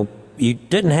 How, you know, you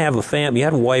didn't have a family. You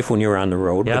had a wife when you were on the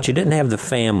road, Yeah. but you didn't have the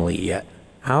family yet.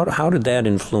 How did that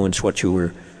influence what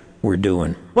you were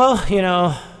doing? Well, you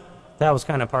know, that was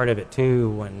kind of part of it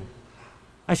too. When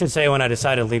I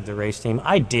decided to leave the race team,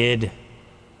 I did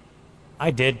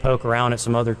poke around at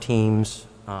some other teams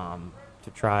to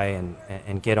try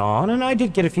and get on, and I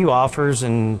did get a few offers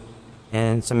and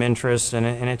some interest, and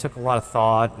it took a lot of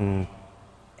thought, and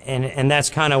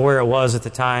that's kind of where it was at the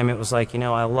time. It was like, you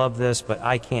know, I love this, but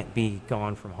I can't be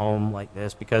gone from home like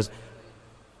this, because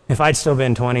if I'd still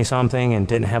been 20-something and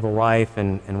didn't have a wife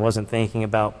and wasn't thinking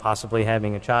about possibly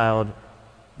having a child,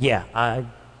 yeah,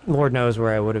 Lord knows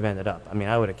where I would have ended up. I mean,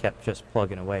 I would have kept just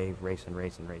plugging away, racing.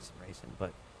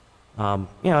 But,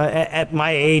 you know, at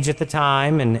my age at the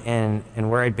time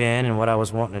and where I'd been and what I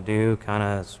was wanting to do, kind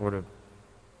of sort of,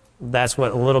 that's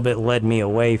what a little bit led me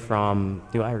away from,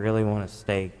 do I really want to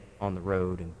stay on the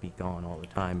road and be gone all the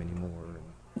time anymore?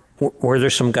 Were there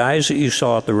some guys that you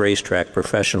saw at the racetrack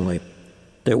professionally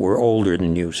that were older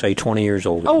than you, say 20 years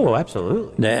older? Oh,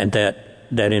 absolutely.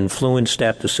 That influenced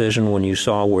that decision when you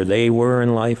saw where they were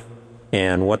in life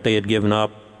and what they had given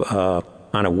up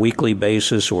on a weekly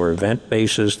basis or event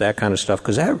basis, that kind of stuff?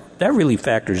 Because that really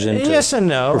factors into yes and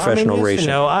no. professional yes racing. And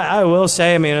no. I will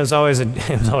say, I mean, it was always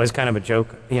kind of a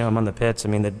joke, you know, among the pits. I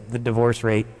mean, the divorce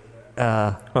rate in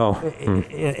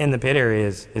the pit area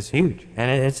is huge,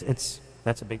 and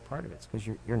that's a big part of it, because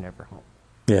you're never home.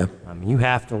 Yeah. You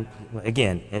have to,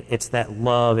 again, it's that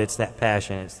love, it's that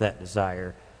passion, it's that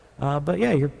desire. But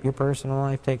yeah, your personal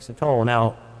life takes a toll.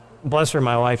 Now, bless her,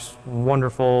 my wife's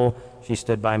wonderful. She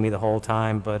stood by me the whole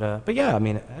time. But yeah, I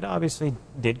mean, it obviously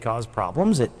did cause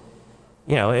problems. It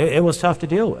was tough to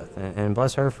deal with. And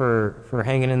bless her for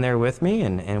hanging in there with me,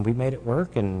 and we made it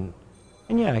work. And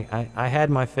yeah, I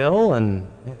had my fill, and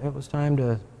it was time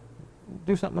to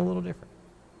do something a little different.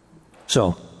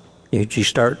 So, you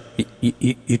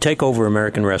take over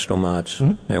American Resto Mods,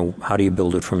 Mm-hmm. and how do you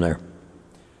build it from there?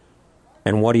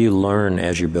 And what do you learn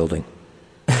as you're building?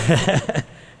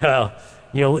 Well,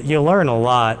 you'll learn a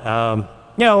lot.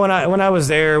 You know, when I was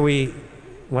there, we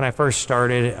when I first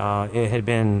started, it had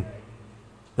been,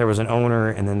 there was an owner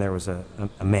and then there was a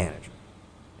manager.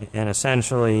 And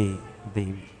essentially,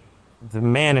 the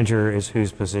manager is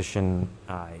whose position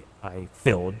I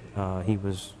filled. He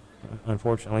was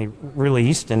unfortunately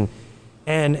released, and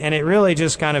it really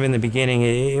just kind of in the beginning,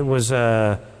 it was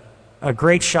a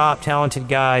great shop, talented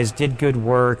guys, did good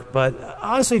work, but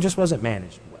honestly just wasn't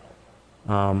managed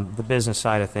well. The business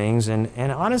side of things, and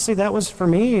honestly that was for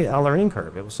me a learning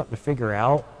curve. It was something to figure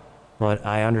out, but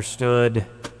I understood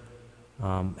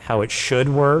how it should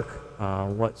work,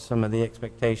 what some of the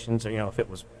expectations are, if it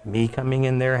was me coming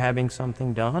in there having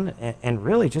something done, and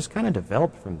really just kind of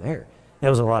developed from there. There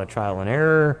was a lot of trial and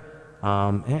error,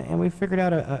 and we figured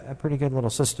out a pretty good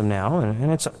little system now,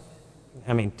 and it's,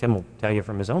 I mean, Tim will tell you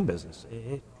from his own business,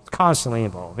 it's constantly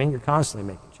evolving, you're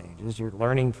constantly making changes, you're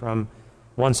learning from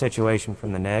one situation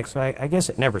from the next, so I guess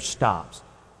it never stops.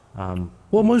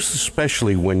 Well, most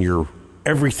especially when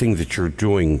everything that you're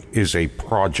doing is a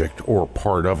project or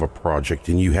part of a project,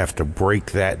 and you have to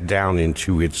break that down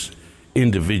into its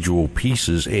individual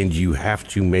pieces, and you have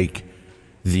to make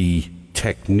the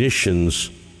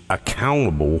technicians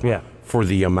accountable for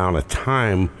the amount of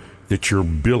time that you're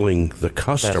billing the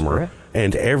customer,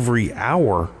 and every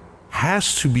hour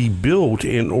has to be billed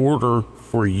in order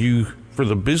for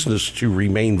the business to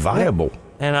remain viable.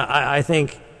 And I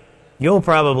think you'll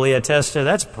probably attest to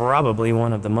that's probably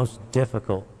one of the most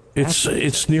difficult.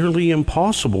 It's nearly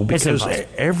impossible because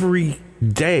every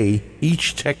day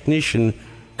each technician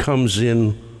comes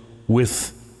in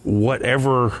with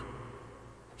whatever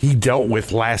he dealt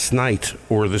with last night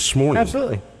or this morning.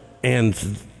 Absolutely. And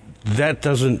that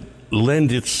doesn't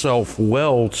lend itself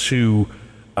well to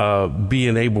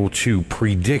being able to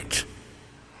predict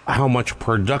how much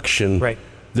production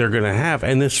they're going to have.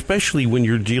 And especially when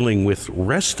you're dealing with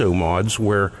resto mods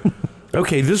where,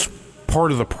 okay, this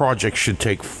part of the project should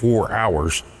take 4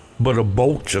 hours, but a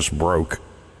bolt just broke.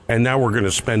 And now we're going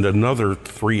to spend another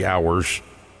 3 hours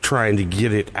trying to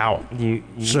get it out. You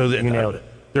nailed it.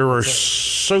 There are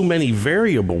so many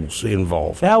variables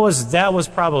involved. That was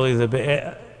probably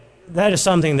that is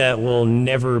something that will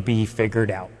never be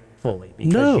figured out fully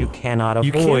because you cannot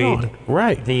avoid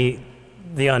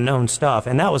the unknown stuff,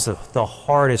 and that was the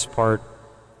hardest part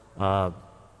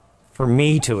for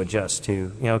me to adjust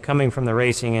to. Coming from the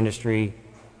racing industry,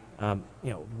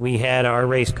 we had our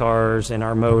race cars and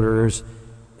our motors,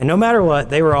 and no matter what,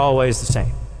 they were always the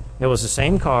same. It was the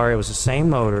same car, it was the same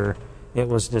motor. It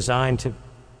was designed to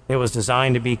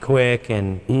be quick,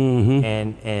 and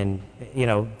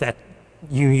that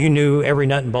you knew every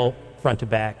nut and bolt front to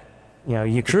back.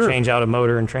 You could change out a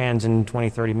motor and trans in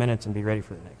 20-30 minutes and be ready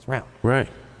for the next round. Right.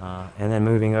 And then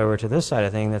moving over to this side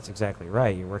of thing, that's exactly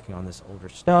right. You're working on this older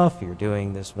stuff. You're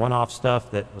doing this one-off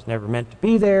stuff that was never meant to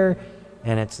be there.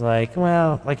 And it's like,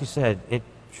 well, like you said, it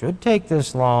should take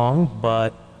this long,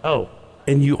 but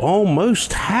And you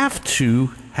almost have to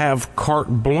have carte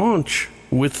blanche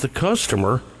with the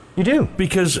customer. You do.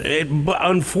 Because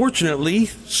unfortunately,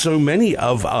 so many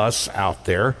of us out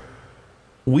there,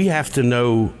 we have to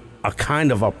know a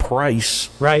kind of a price.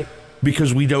 Right.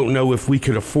 Because we don't know if we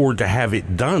could afford to have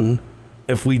it done,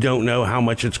 if we don't know how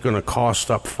much it's going to cost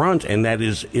up front, and that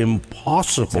is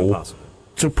impossible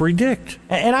to predict.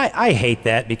 And I hate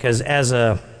that because as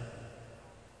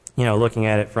looking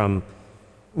at it from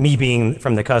me being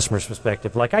from the customer's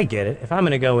perspective, like I get it. If I'm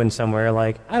going to go in somewhere,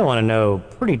 like I want to know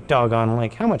pretty doggone,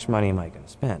 like how much money am I going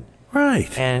to spend? Right.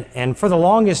 And for the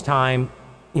longest time,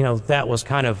 that was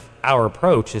kind of our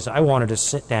approach is I wanted to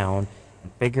sit down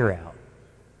and figure out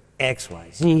X, Y,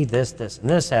 Z, this, and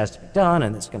this has to be done,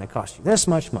 and it's going to cost you this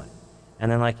much money.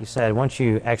 And then, like you said, once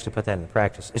you actually put that into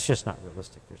practice, it's just not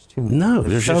realistic. There's too many. No,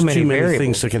 there's so just many too many variables.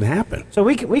 things that can happen. So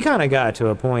we kind of got to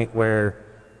a point where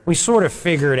we sort of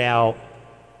figured out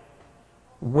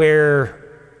where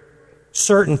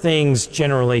certain things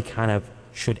generally kind of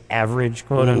should average,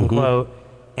 quote unquote,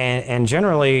 and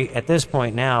generally at this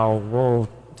point now we'll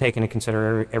take into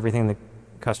consider everything the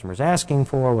customer's asking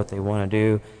for, what they want to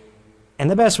do,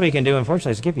 and the best we can do,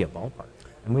 unfortunately, is give you a ballpark,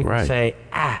 and we can say,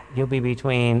 you'll be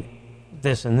between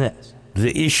this and this.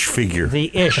 The ish figure.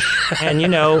 The ish, and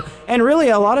and really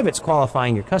a lot of it's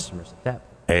qualifying your customers at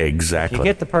that point. Exactly. If you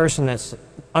get the person that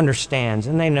understands,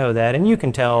 and they know that, and you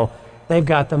can tell they've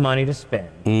got the money to spend.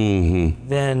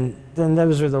 Then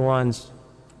those are the ones.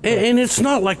 And it's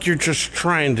not like you're just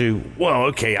trying to. Well,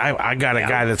 okay, I got a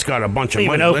guy that's got a bunch of money.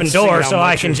 Leave an open door so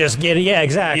I can just get it. Yeah,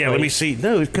 exactly. Yeah, let me see.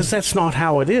 No, because that's not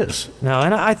how it is. No,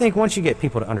 and I think once you get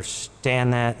people to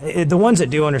understand that, the ones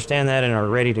that do understand that and are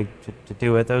ready to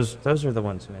do it, those are the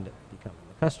ones who end up becoming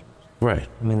the customers. Right.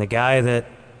 I mean, the guy that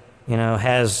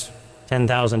has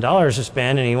 $10,000 to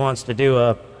spend and he wants to do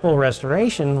a full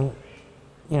restoration,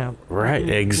 Right,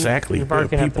 exactly. You're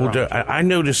barking up the People wrong do. tree. I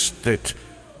noticed that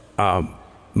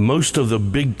most of the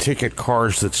big ticket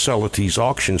cars that sell at these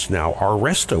auctions now are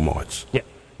resto mods. Yeah.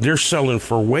 They're selling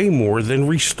for way more than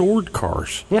restored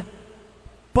cars. Yeah.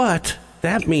 But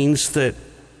that means that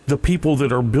the people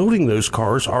that are building those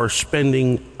cars are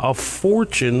spending a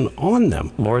fortune on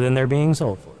them. More than they're being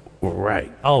sold for.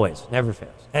 Right. Always. Never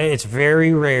fails. And it's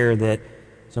very rare that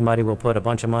somebody will put a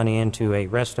bunch of money into a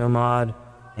resto mod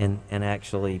and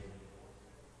actually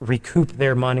recoup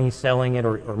their money selling it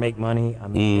or make money. I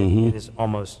mean, it is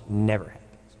almost never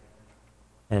happens.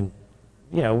 And,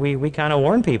 we kind of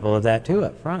warn people of that too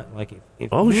up front. Like,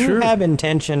 if you sure. have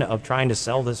intention of trying to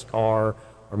sell this car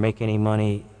or make any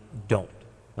money, don't.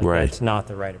 Right. That's not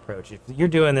the right approach. If you're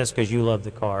doing this because you love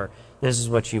the car, this is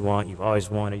what you want, you've always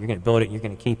wanted, you're going to build it, you're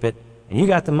going to keep it, and you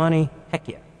got the money, heck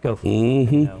yeah, go for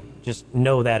it. Just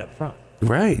know that up front.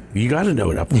 Right. You got to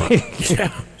know it up front.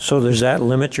 Yeah. So does that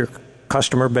limit your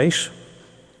customer base?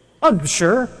 Oh,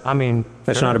 sure. I mean,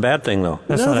 That's sure. not a bad thing, though.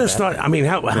 That's No, not that's bad. not. I mean,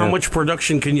 how much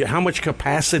production how much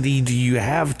capacity do you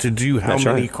have to do how That's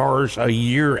many right. cars a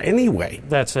year anyway?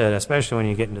 That's it, especially when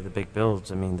you get into the big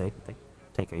builds. I mean, they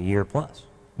take a year plus,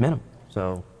 minimum.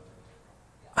 So,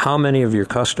 How many of your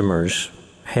customers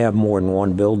have more than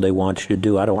one build they want you to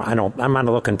do? I'm not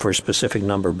looking for a specific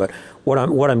number, but what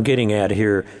I'm getting at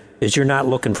here is you're not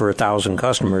looking for 1,000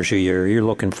 customers a year. You're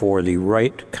looking for the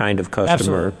right kind of customer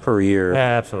Absolutely. per year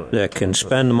Absolutely. that can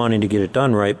spend the money to get it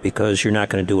done right because you're not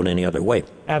going to do it any other way.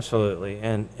 absolutely.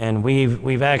 And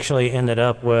we've actually ended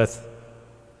up with,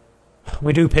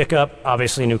 we do pick up,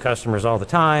 obviously, new customers all the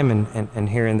time and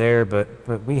here and there, but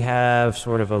we have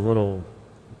sort of a little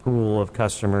pool of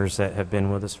customers that have been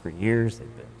with us for years.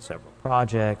 They've been in several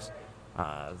projects.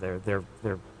 They're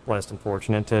blessed and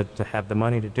fortunate to have the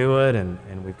money to do it,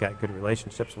 and we've got good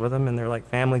relationships with them, and they're like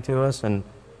family to us. And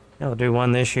they'll do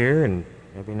one this year, and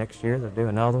maybe next year they'll do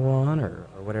another one, or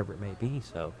whatever it may be.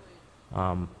 So,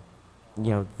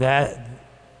 that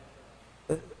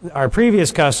our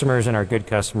previous customers and our good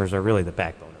customers are really the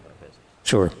backbone of our business.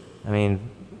 Sure. I mean,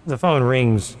 the phone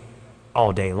rings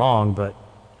all day long, but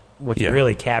what you Yeah.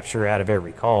 really capture out of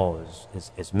every call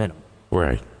is minimal.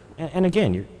 Right. And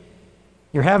again,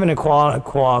 you're having to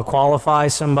qualify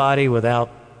somebody without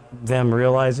them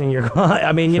realizing you're.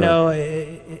 I mean,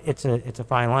 it's a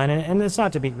fine line, and it's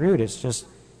not to be rude. It's just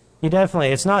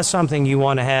it's not something you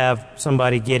want to have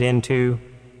somebody get into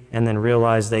and then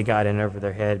realize they got in over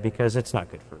their head, because it's not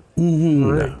good for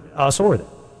us or them.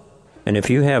 And if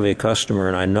you have a customer,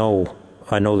 and I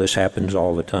know this happens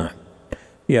all the time,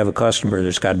 you have a customer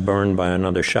that's got burned by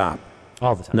another shop.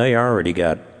 All the time. They already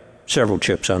got several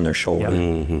chips on their shoulder,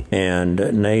 and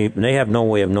they have no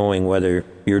way of knowing whether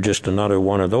you're just another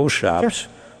one of those shops,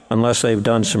 unless they've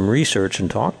done some research and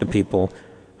talked to people.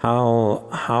 How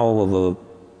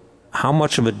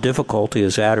much of a difficulty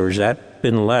is that, or has that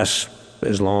been less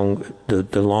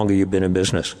the longer you've been in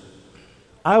business?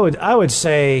 I would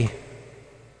say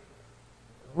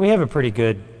we have a pretty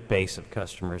good base of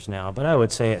customers now, but I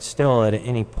would say it's still at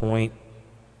any point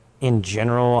in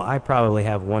general, I probably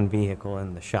have one vehicle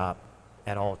in the shop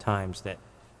at all times that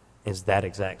is that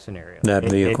exact scenario. That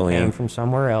vehicle, it came yeah. from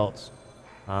somewhere else.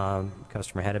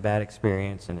 Customer had a bad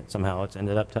experience, and somehow it's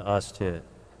ended up to us to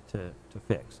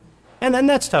fix. And then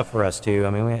that's tough for us too.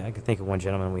 I mean, I could think of one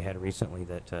gentleman we had recently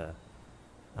that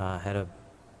had a,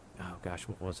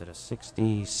 what was it, a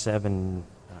 67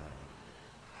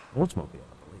 Oldsmobile,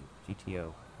 I believe,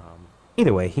 GTO.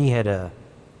 Either way, he had a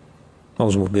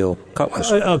Oldsmobile Cutlass.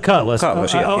 Cutlass.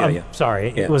 Cutlass, yeah. I'm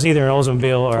sorry. Yeah. It was either an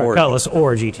Oldsmobile or a Cutlass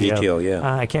or a GTO. GTO,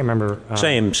 yeah. I can't remember.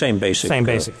 Same basic. Same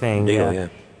basic thing. Deal,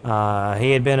 yeah.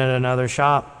 He had been at another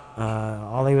shop.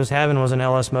 All he was having was an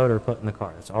LS motor put in the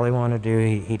car. That's all he wanted to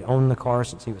do. He'd owned the car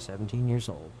since he was 17 years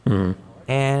old. Mm-hmm.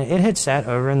 And it had sat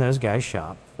over in those guys'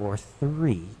 shop for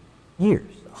 3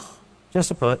 years just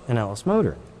to put an LS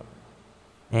motor in the car.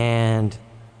 And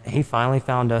he finally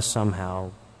found us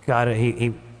somehow. Got it.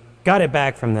 He got it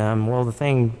back from them. Well, the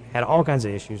thing had all kinds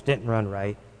of issues, didn't run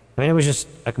right. I mean, it was just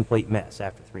a complete mess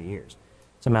after 3 years.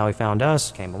 Somehow he found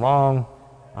us, came along,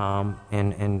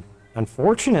 and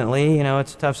unfortunately,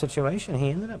 it's a tough situation. He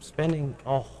ended up spending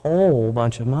a whole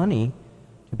bunch of money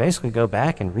to basically go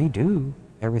back and redo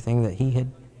everything that he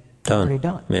had already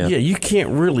done. Yeah. Yeah, you can't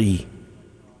really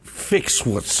fix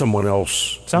what someone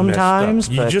else Sometimes,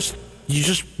 messed up. but- You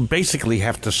just basically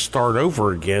have to start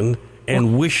over again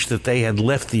and wish that they had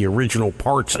left the original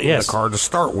parts in Yes. the car to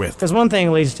start with. Because one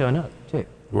thing leads to another, too.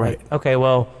 Right. Like, okay,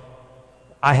 well,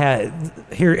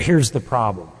 here's the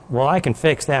problem. Well, I can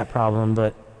fix that problem,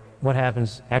 but what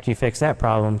happens after you fix that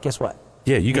problem? Guess what?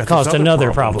 Yeah, you got It caused this other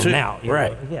another problem too. now. You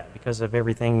Right. know? Yeah, because of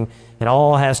everything. It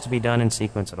all has to be done in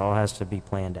sequence. It all has to be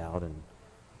planned out,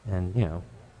 and you know,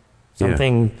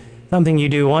 something you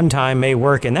do one time may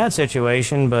work in that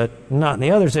situation, but not in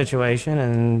the other situation.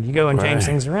 And you go and change Right.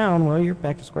 things around. Well, you're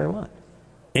back to square one.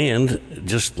 And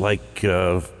just like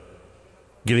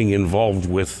getting involved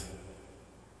with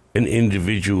an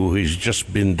individual who's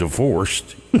just been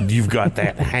divorced, you've got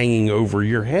that hanging over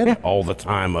your head all the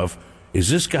time of, is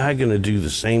this guy going to do the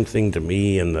same thing to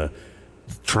me? And the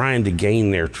trying to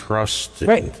gain their trust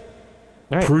and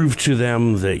Right. prove to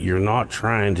them that you're not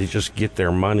trying to just get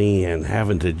their money and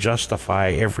having to justify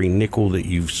every nickel that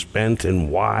you've spent and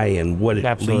why and what it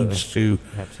Absolutely. leads to.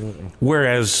 Absolutely.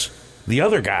 Whereas the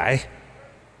other guy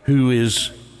who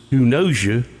knows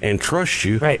you and trusts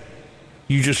you, Right.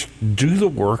 you just do the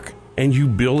work and you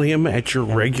bill him at your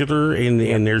regular,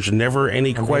 and there's never any And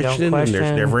they don't question, and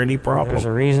there's never any problem. There's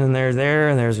a reason they're there,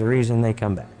 and there's a reason they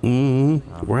come back.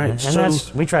 Right. And So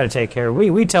that's, we try to take care of.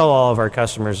 We tell all of our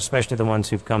customers, especially the ones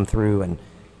who've come through and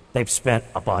they've spent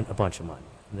a bunch of money.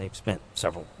 They've spent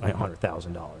several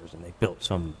 $100,000, and they've built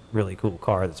some really cool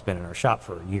car that's been in our shop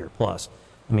for a year plus.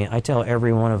 I mean, I tell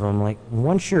every one of them, like,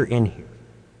 once you're in here,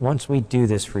 once we do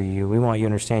this for you, we want you to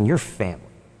understand you're family.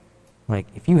 Like,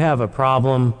 if you have a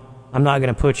problem, I'm not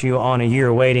going to put you on a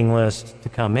year waiting list to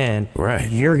come in. Right.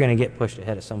 You're going to get pushed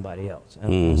ahead of somebody else.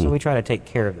 And so we try to take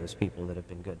care of those people that have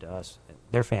been good to us.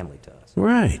 They're family to us.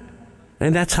 right.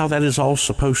 And that's how that is all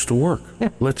supposed to work. Yeah.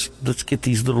 Let's get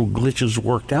these little glitches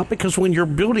worked out, because when you're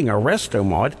building a resto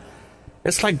mod,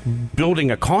 it's like building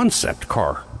a concept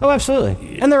car. Oh,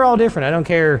 absolutely. And they're all different. I don't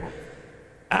care.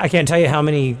 I can't tell you how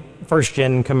many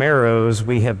first-gen Camaros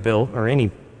we have built, or any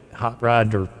hot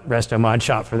rod or resto mod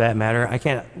shop for that matter. I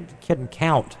can't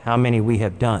count how many we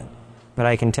have done. But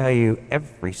I can tell you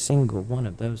every single one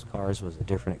of those cars was a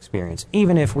different experience.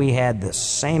 Even if we had the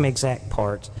same exact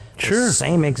parts, Sure. the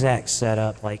same exact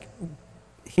setup, like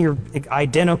here,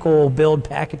 identical build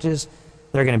packages,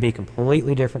 they're going to be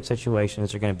completely different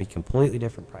situations. They're going to be completely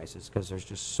different prices, because there's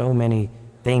just so many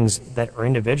things that are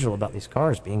individual about these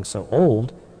cars being so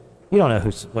old. You don't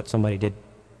know what somebody did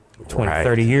 20, Right.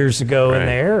 30 years ago Right. in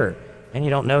there, and you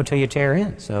don't know till you tear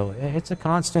in. So it's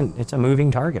a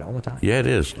moving target all the time. Yeah, it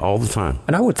is, all the time.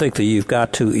 And I would think that you've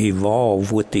got to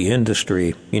evolve with the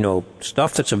industry. You know,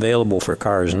 stuff that's available for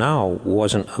cars now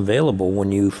wasn't available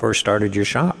when you first started your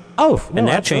shop. Oh, no, and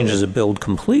that absolutely. changes a build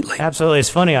completely. Absolutely. It's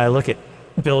funny. I look at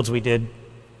builds we did,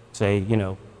 say,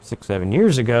 6-7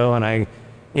 years ago, and I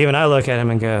look at them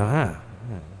and go,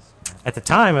 at the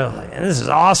time, I was like, this is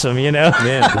awesome, Yeah.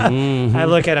 I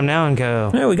look at them now and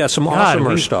go, Yeah, we got some God,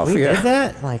 awesomer we stuff. We yeah. did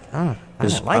that? Like, I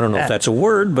don't like I don't know that. if that's a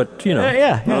word, but, you know.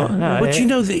 Yeah. No, But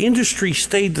the industry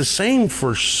stayed the same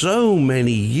for so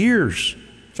many years.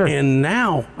 Sure. And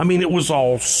now, I mean, it was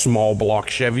all small block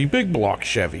Chevy, big block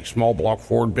Chevy, small block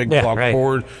Ford, big block right.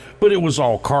 Ford, but it was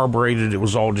all carbureted, it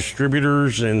was all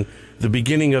distributors, and the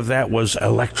beginning of that was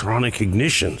electronic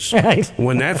ignitions. Right.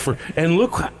 When that and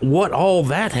look what all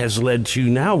that has led to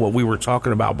now, what we were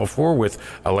talking about before with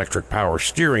electric power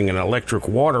steering and electric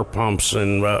water pumps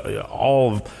and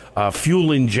all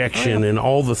fuel injection and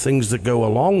all the things that go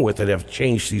along with it have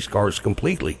changed these cars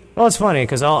completely. Well, it's funny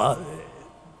because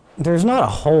there's not a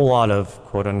whole lot of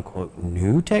quote-unquote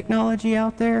new technology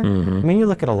out there. I mean, you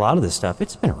look at a lot of this stuff,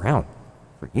 it's been around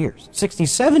for years. 60s,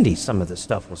 70s, some of this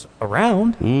stuff was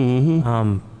around,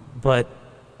 but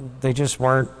they just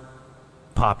weren't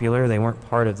popular. They weren't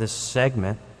part of this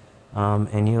segment.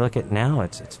 And you look at now,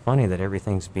 it's funny that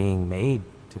everything's being made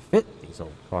to fit these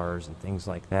old cars and things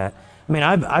like that. I mean,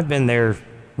 I've been there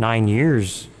 9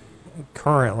 years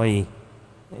currently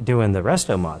doing the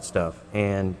resto mod stuff,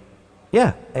 and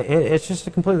yeah, it's just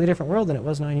a completely different world than it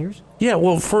was 9 years. Yeah,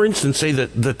 well, for instance, say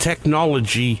that the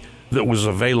technology that was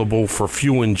available for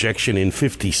fuel injection in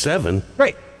 57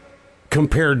 Right.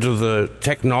 compared to the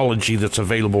technology that's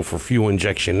available for fuel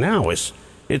injection now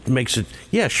it makes it,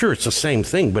 yeah, sure, it's the same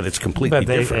thing, but it's completely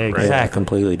different, right? Exactly.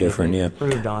 Completely different, yeah.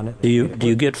 Improved on it. Do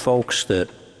you get folks that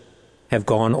have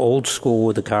gone old school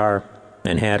with the car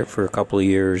and had it for a couple of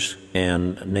years,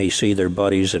 and they see their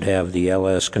buddies that have the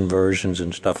LS conversions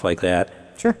and stuff like that,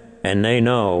 Sure. and they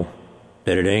know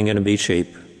that it ain't going to be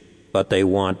cheap, but they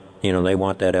want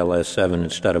that LS7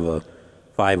 instead of a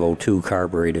 502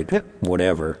 carbureted,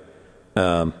 whatever.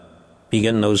 You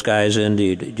getting those guys in? Do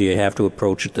you have to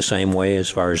approach it the same way as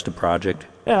far as the project?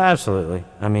 Yeah, absolutely.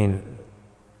 I mean,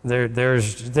 there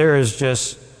is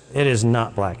just, it is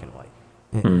not black and white,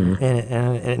 and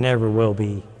it never will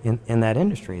be in that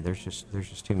industry. There's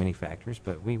just too many factors,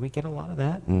 but we get a lot of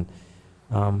that, and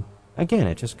again,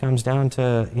 it just comes down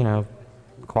to,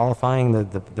 qualifying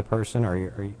the person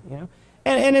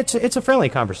and it's a friendly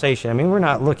conversation. I mean, we're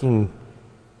not looking,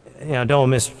 don't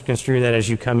misconstrue that as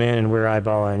you come in and we're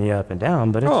eyeballing you up and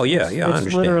down, but it's, I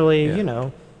understand. Literally,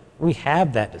 we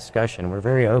have that discussion. We're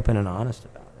very open and honest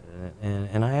about it.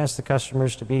 And I ask the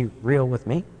customers to be real with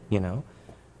me, and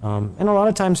a lot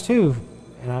of times too,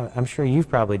 and I'm sure you've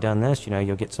probably done this,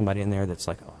 you'll get somebody in there that's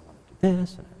like, oh, I want to do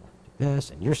this and I want to do this,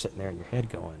 and you're sitting there in your head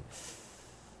going,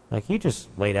 like, you just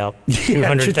laid out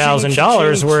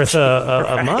 $200,000 worth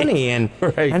of money, and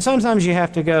sometimes you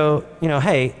have to go,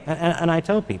 hey, and I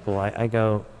tell people, I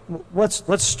go,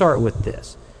 let's start with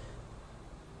this,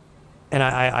 and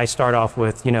I start off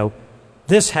with,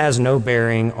 this has no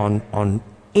bearing on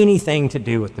anything to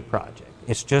do with the project.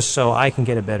 It's just so I can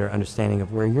get a better understanding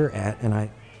of where you're at, and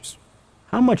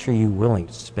how much are you willing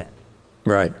to spend?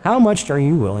 Right. How much are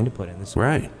you willing to put in this?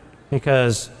 Right.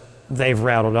 Because they've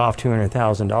rattled off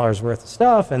 $200,000 worth of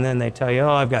stuff, and then they tell you,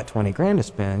 oh, I've got $20,000 to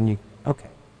spend. Okay.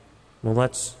 Well,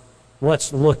 let's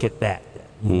look at that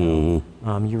then.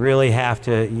 You really have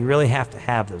to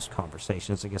have those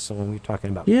conversations. I guess when we're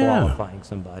talking about qualifying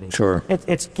somebody, sure,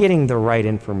 it's getting the right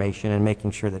information and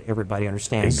making sure that everybody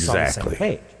understands it's on the same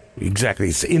page. Exactly.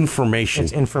 It's information.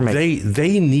 It's information.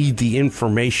 They need the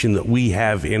information that we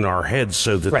have in our heads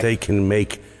so that they can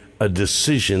make a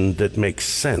decision that makes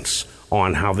sense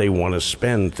on how they want to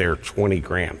spend their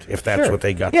 $20,000, if that's what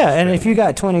they got. Yeah, and if you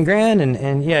got $20,000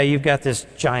 and you've got this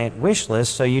giant wish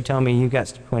list, so you tell me you got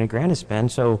 $20,000 to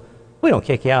spend, so we don't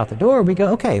kick you out the door. We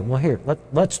go, okay, well, here,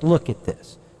 let's look at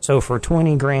this. So for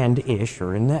 $20,000-ish,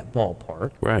 or in that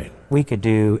ballpark, right, we could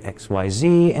do X, Y,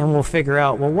 Z, and we'll figure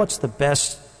out, well, what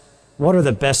are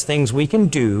the best things we can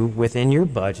do within your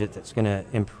budget that's going to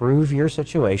improve your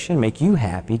situation, make you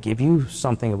happy, give you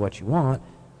something of what you want.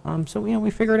 So,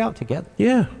 we figure it out together.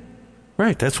 Yeah,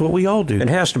 right. That's what we all do. It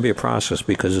has to be a process,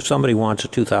 because if somebody wants a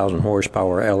 2,000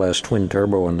 horsepower LS twin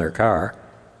turbo in their car,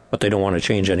 but they don't want to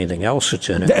change anything else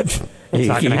that's in it, it's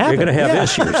not going to happen. You're going to have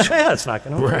issues. Yeah, it's not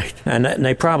going to work. Right. And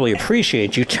they probably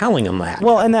appreciate you telling them that.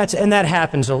 Well, and that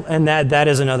happens, and that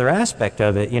is another aspect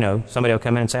of it. Somebody will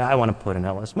come in and say, I want to put an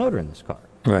LS motor in this car.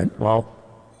 Right. Well,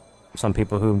 some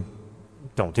people who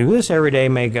don't do this every day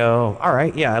may go, all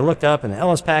right, I looked up and the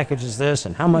LS package is this,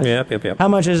 and how much how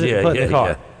much is it to put in the car?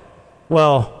 Yeah.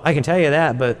 Well, I can tell you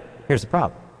that, but here's the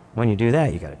problem. When you do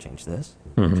that, you got to change this,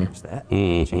 change that,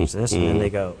 change this, and then they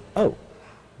go, oh,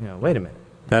 wait a minute.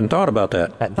 Hadn't thought about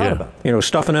that.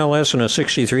 Stuff an LS in a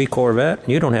 63 Corvette,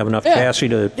 you don't have enough chassis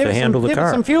to handle the car.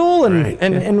 Give it some fuel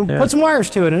and put some wires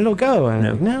to it, and it'll go.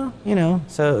 And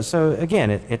So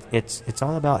again, it's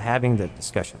all about having the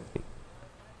discussion with people.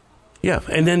 Yeah,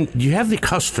 and then you have the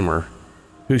customer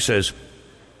who says,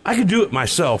 I could do it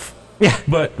myself,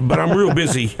 but I'm real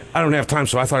busy. I don't have time,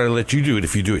 so I thought I'd let you do it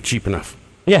if you do it cheap enough.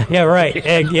 Right.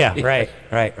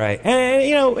 Right.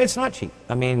 And, it's not cheap.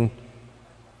 I mean,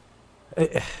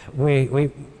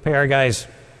 we pay our guys,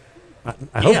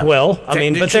 I hope well. I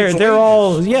mean, but they're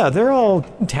all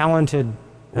talented,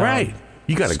 right.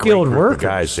 You got a skilled great group workers. Of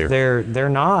guys there. They're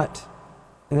not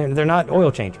oil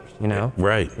changers,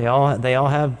 Right. They all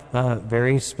have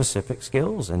very specific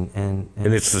skills, and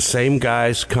it's the same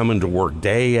guys coming to work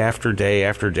day after day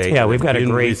after day. Yeah, we've got a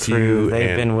great crew.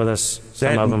 They've been with us.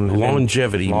 Some of them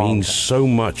longevity means so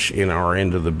much in our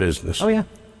end of the business. Oh yeah.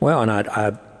 Well, and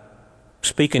I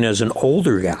speaking as an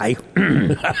older guy,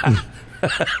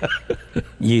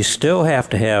 you still have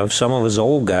to have some of us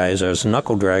old guys as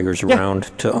knuckle draggers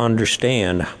around to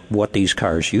understand what these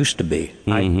cars used to be.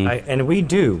 And we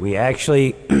do. We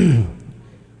actually,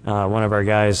 one of our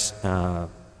guys,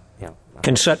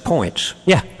 can set points.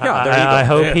 Yeah, I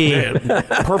hope he.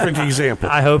 Perfect example.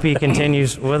 I hope he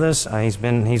continues with us. He's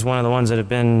one of the ones that have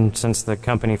been since the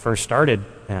company first started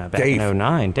back in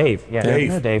 2009. Dave. Yeah,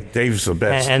 Dave. Dave's the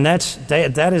best. And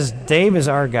Dave is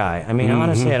our guy. I mean,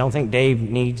 honestly, I don't think Dave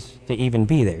needs to even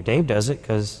be there. Dave does it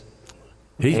because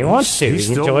he wants to.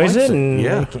 He enjoys it,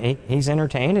 and he's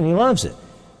entertained, and he loves it.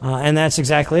 And that's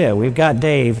exactly it. We've got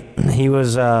Dave. He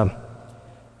was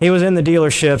in the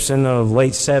dealerships in the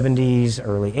late 70s,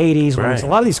 early 80s, when a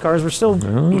lot of these cars were still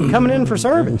coming in for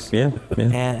service.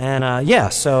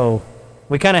 So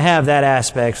we kind of have that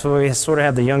aspect. So we sort of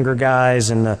have the younger guys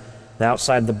and the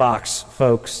outside-the-box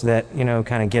folks that,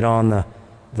 kind of get on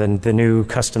the new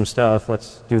custom stuff.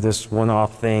 Let's do this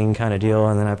one-off thing kind of deal.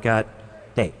 And then I've got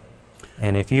Dave.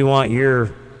 And if you want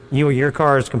your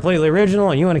car is completely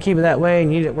original and you want to keep it that way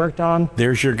and you need it worked on,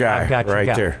 there's your guy. I've got your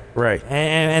guy. There. Right.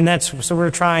 And that's, so we're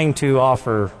trying to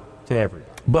offer to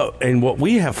everybody. And what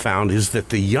we have found is that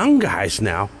the young guys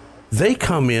now, they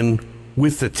come in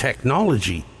with the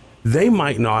technology they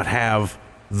might not have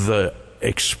the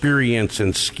experience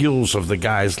and skills of the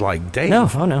guys like Dave.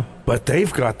 No. But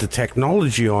they've got the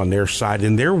technology on their side,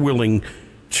 and they're willing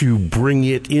to bring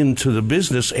it into the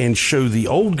business and show the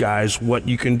old guys what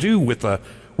you can do with a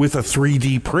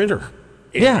 3D printer.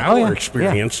 In our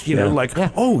experience, you know,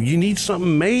 oh, you need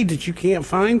something made that you can't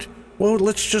find? Well,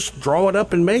 let's just draw it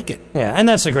up and make it. Yeah, and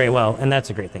that's a great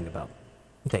thing about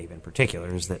Dave in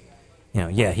particular is that, you know,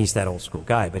 he's that old school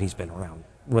guy, but he's been around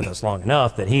with us long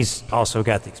enough that he's also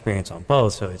got the experience on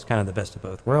both, so it's kind of the best of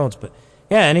both worlds. But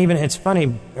yeah, and even it's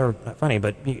funny, or not funny,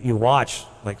 but you watch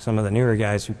like some of the newer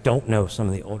guys who don't know some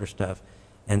of the older stuff,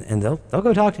 and they'll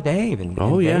go talk to Dave, and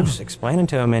Dave's explaining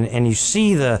to him, and you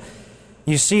see the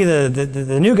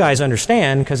new guys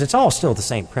understand because it's all still the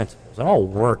same principles. It all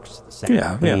works the same.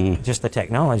 Yeah. Just the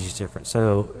technology's different.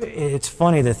 So it's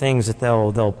funny the things that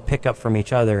they'll pick up from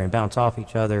each other and bounce off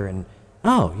each other, and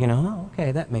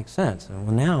okay, that makes sense. And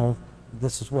well, now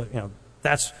this is what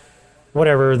that's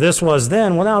whatever this was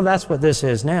then. Well, now that's what this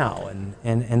is now,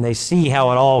 and they see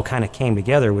how it all kind of came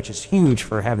together, which is huge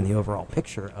for having the overall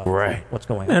picture of what's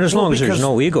going on. And as long as there's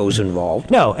no egos involved.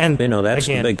 No, and that's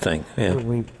again, the big thing. Yeah.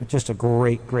 We just a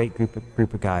great group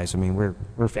of guys. I mean,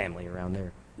 we're family around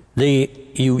there.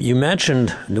 You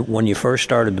mentioned that when you first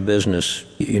started the business,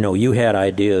 you had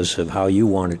ideas of how you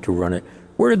wanted to run it.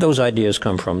 Where did those ideas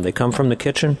come from? They come from the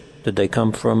kitchen? Did they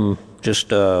come from just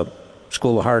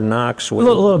School of Hard Knocks? A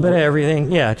little bit of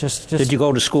everything. Yeah, just. Did you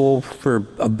go to school for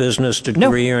a business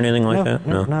degree or anything like that?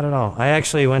 No, not at all. I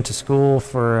actually went to school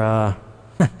for.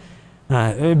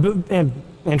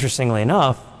 Interestingly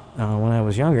enough, when I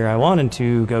was younger, I wanted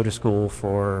to go to school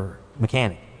for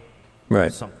mechanic.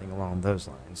 Right. Something along those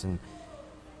lines, and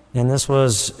this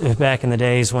was back in the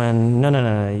days when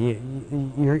no,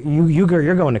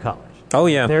 you're going to college. Oh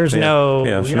yeah. There's no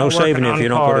saving if you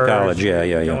don't go to college. Yeah.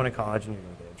 You're going to college and you're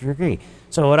going to get a degree.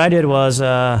 So what I did was,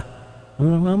 I'm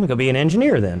going to go be an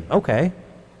engineer then. Okay.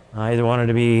 I either wanted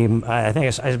to be, I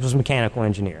think I was a mechanical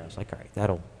engineer. I was like, all right,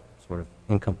 that'll sort of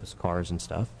encompass cars and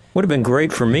stuff. Would have been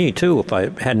great for me too if I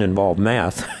hadn't involved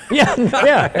math.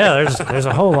 Yeah. There's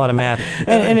a whole lot of math,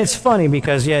 and it's funny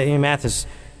because math is,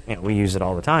 we use it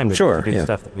all the time to do the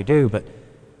stuff that we do. But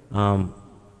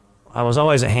I was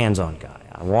always a hands-on guy.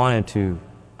 I wanted to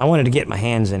get my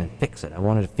hands in and fix it. I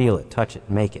wanted to feel it, touch it,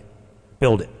 make it,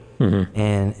 build it. Mm-hmm.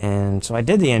 And so I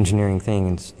did the engineering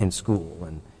thing in school,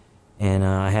 and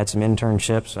I had some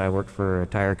internships. I worked for a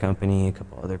tire company, a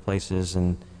couple other places,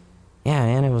 and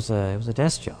it was a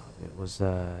desk job. It was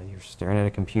you're staring at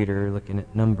a computer, looking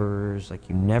at numbers, like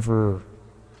you never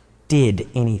did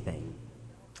anything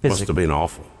physically. Must have been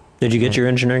awful. Did you get your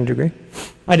engineering degree?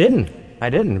 I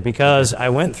didn't because I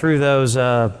went through those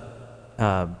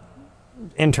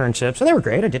internships, and they were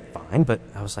great. I did fine, but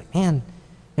I was like, man,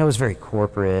 it was very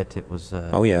corporate. It was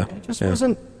it just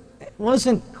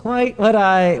wasn't quite what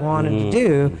I wanted to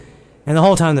do. And the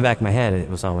whole time in the back of my head, it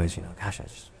was always, I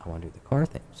want to do the car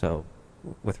thing. So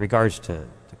with regards to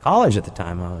college at the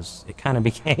time, it kind of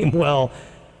became, well,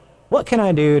 what can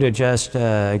I do to just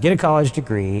get a college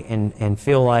degree and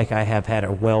feel like I have had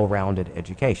a well-rounded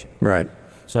education? Right.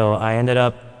 So I ended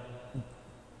up,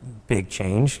 big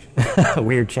change,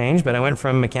 weird change, but I went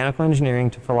from mechanical engineering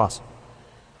to philosophy.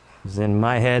 Because in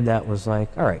my head, that was like,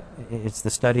 all right, it's the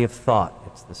study of thought.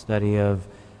 It's the study of,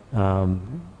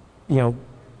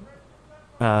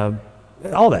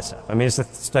 all that stuff. I mean, it's the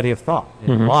study of thought,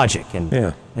 and logic, and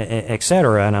et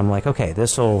cetera. And I'm like, okay,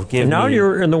 this will give now me...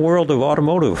 you're in the world of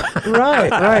automotive. Right.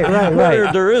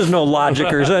 There is no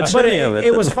logic or sense any of it.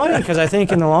 It was funny because I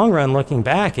think in the long run, looking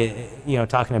back,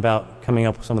 talking about coming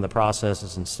up with some of the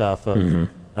processes and stuff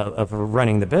of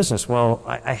running the business, well,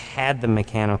 I had the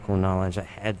mechanical knowledge, I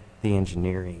had the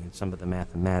engineering and some of the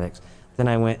mathematics. Then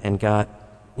I went and got,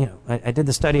 I did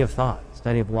the study of thought,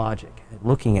 study of logic,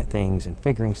 looking at things and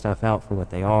figuring stuff out for what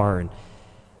they are,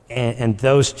 and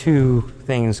those two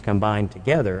things combined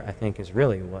together, I think, is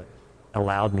really what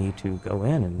allowed me to go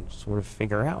in and sort of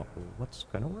figure out what's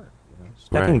going to work.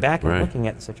 Stepping back and looking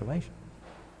at the situation.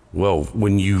 Well,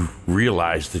 when you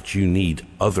realize that you need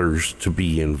others to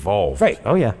be involved, right?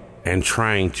 Oh yeah, and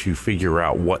trying to figure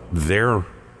out what their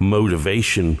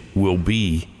motivation will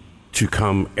be to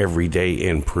come every day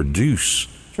and produce.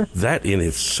 Sure. That in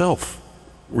itself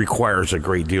requires a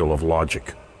great deal of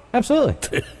logic.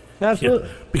 Absolutely.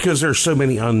 Because there's so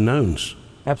many unknowns.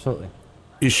 Absolutely.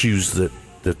 Issues that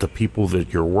the people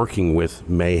that you're working with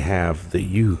may have that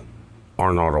you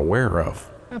are not aware of.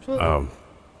 Absolutely.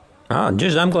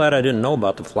 Geez, I'm glad I didn't know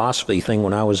about the philosophy thing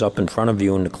when I was up in front of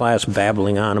you in the class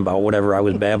babbling on about whatever I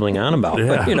was babbling on about.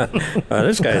 But,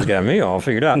 this guy's got me all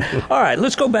figured out. All right,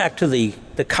 let's go back to the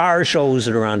car shows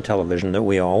that are on television that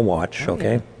we all watch,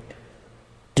 okay? Yeah.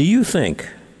 Do you think...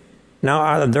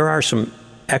 Now, there are some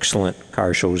excellent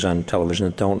car shows on television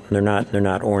that they're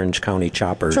not Orange County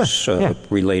choppers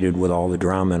related with all the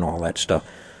drama and all that stuff.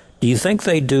 Do you think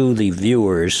they do the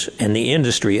viewers and the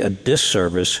industry a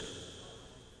disservice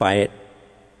by it?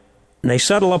 And they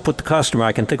settle up with the customer.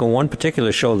 I can think of one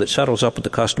particular show that settles up with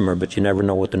the customer, but you never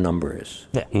know what the number is.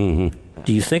 Yeah. Mm-hmm.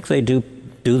 Do you think they do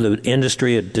the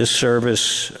industry a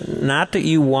disservice? Not that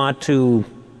you want to...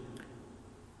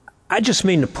 I just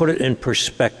mean to put it in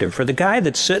perspective. For the guy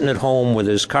that's sitting at home with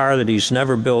his car that he's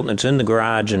never built and it's in the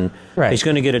garage and he's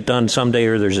going to get it done someday,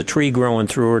 or there's a tree growing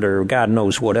through it, or God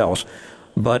knows what else.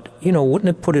 But, wouldn't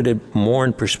it put it more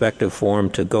in perspective for him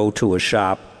to go to a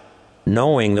shop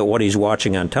knowing that what he's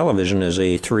watching on television is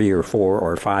a $300,000 or $400,000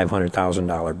 or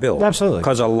 $500,000 bill? Absolutely.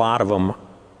 Because a lot of them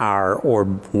are or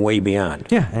way beyond.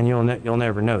 Yeah, and you'll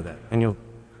never know that. And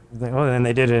and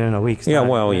they did it in a week's time. Yeah,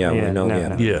 well, yeah, we know,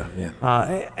 no. Yeah.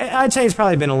 I'd say it's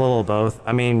probably been a little of both.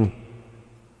 I mean,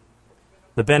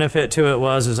 the benefit to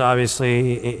it is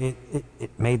obviously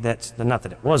it made that, not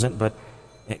that it wasn't, but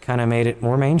it kind of made it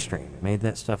more mainstream. It made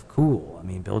that stuff cool. I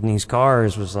mean, building these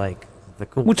cars was like the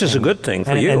cool Which thing. is a good thing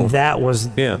for you. And that was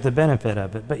the benefit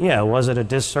of it. But yeah, was it a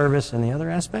disservice in the other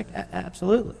aspect?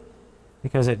 Absolutely.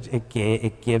 Because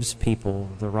it gives people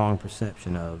the wrong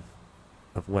perception of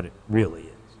what it really is.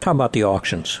 How about the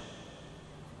auctions?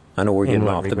 I know we're getting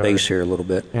off the base here a little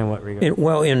bit. In what regard?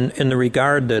 In the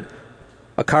regard that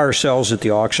a car sells at the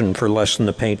auction for less than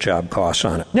the paint job costs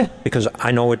on it. Yeah. Because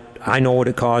I know what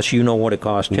it costs, you know what it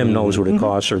costs, Tim knows what it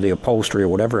costs, or the upholstery or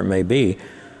whatever it may be.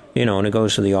 And it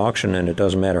goes to the auction, and it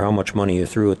doesn't matter how much money you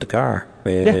threw at the car.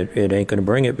 It ain't going to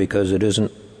bring it because it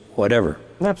isn't whatever.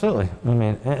 Absolutely. I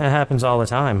mean, it happens all the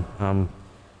time.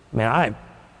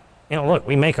 Look,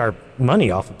 we make our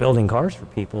money off of building cars for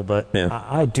people, but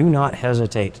I do not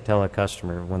hesitate to tell a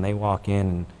customer when they walk in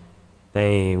and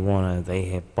they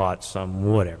have bought some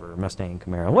whatever, Mustang,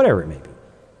 Camaro, whatever it may be,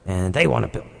 and they want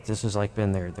to build it. This has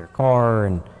been their car,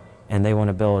 and they want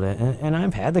to build it. And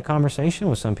I've had the conversation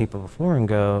with some people before and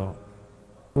go,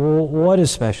 well, what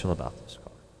is special about this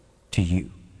car to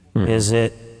you? Is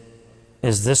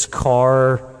this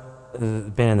car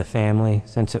been in the family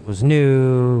since it was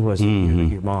new? Was it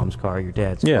your mom's car, your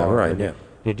dad's car? Yeah, right, yeah.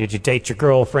 Did you date your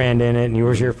girlfriend in it and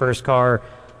yours your first car?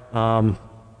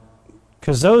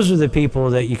 Because those are the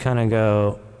people that you kind of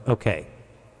go, okay,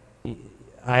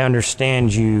 I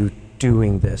understand you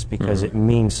doing this because it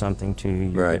means something to you.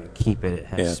 You're going to keep it. It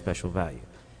has special value.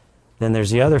 Then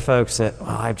there's the other folks that,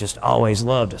 I've just always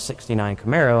loved a 69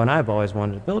 Camaro and I've always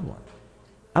wanted to build one.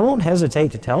 I won't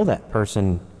hesitate to tell that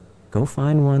person, go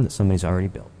find one that somebody's already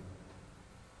built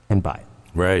and buy it.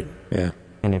 Right. Yeah.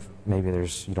 And if maybe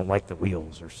you don't like the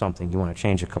wheels or something, you want to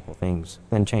change a couple things,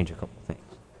 then change a couple things.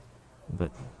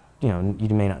 But, you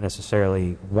may not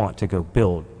necessarily want to go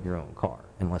build your own car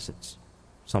unless it's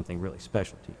something really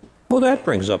special to you. Well, that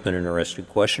brings up an interesting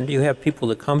question. Do you have people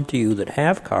that come to you that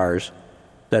have cars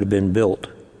that have been built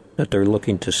that they're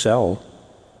looking to sell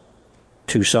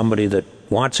to somebody that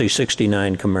wants a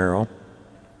 69 Camaro,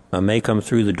 may come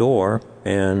through the door,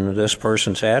 and this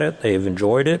person's had it, they've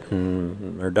enjoyed it,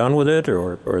 and they're done with it,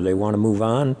 or they want to move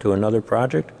on to another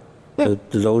project? Yeah.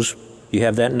 Do you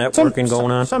have that networking going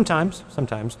on? Sometimes.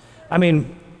 I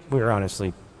mean, we're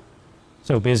honestly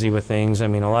so busy with things. I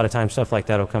mean, a lot of times stuff like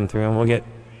that will come through, and we'll get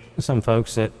some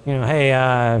folks that,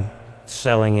 hey,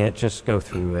 selling it, just go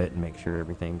through it and make sure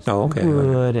everything's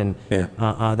good, and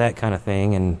that kind of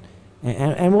thing,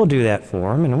 and we'll do that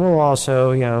for them, and we'll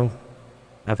also,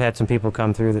 I've had some people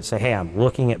come through that say, hey, I'm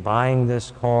looking at buying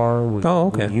this car.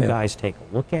 Will you guys take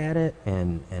a look at it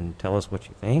and tell us what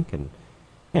you think? And,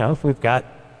 if we've got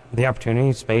the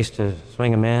opportunity, space to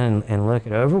swing them in and look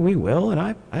it over, we will.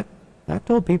 And I've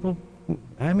told people,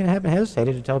 I haven't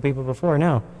hesitated to tell people before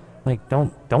now,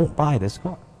 don't buy this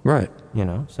car. Right.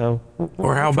 So.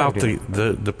 Or how about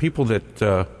the people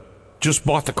that just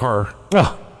bought the car?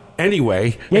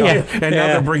 Anyway, and now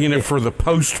they're bringing it for the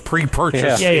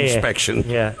pre-purchase inspection.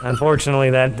 Yeah,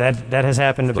 unfortunately, that has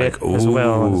happened a bit as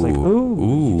well. It's like,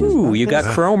 ooh, you got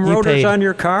chrome rotors on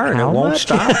your car and it won't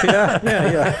stop.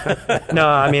 Yeah. No,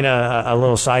 I mean a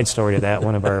little side story to that.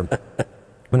 One of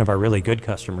our really good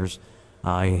customers,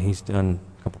 he's done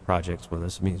a couple projects with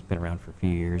us. I mean, he's been around for a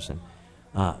few years, and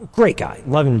great guy,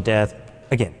 love him to death.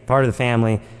 Again, part of the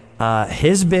family.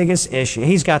 His biggest issue,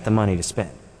 he's got the money to spend.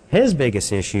 His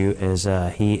biggest issue is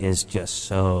he is just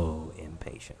so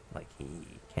impatient. He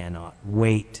cannot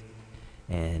wait.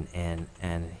 And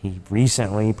he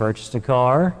recently purchased a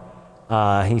car.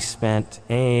 He spent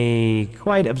a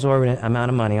quite absorbent amount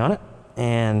of money on it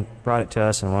and brought it to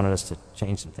us and wanted us to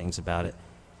change some things about it.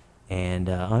 And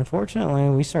unfortunately,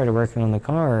 we started working on the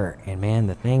car, and man,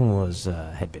 the thing was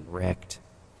had been wrecked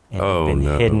and had been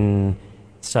hidden.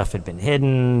 Stuff had been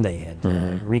hidden. They had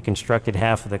reconstructed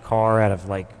half of the car out of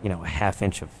a half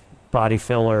inch of body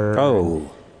filler.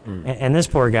 Oh, and this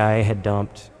poor guy had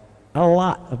dumped a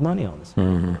lot of money on this.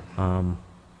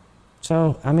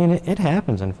 So I mean, it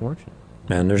happens, unfortunately.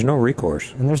 And there's no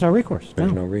recourse. There's no recourse.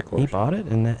 He bought it,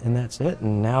 and that's it.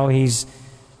 And now he's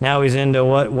into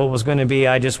what was going to be.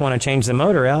 I just want to change the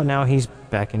motor out. Now he's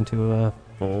back into a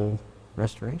full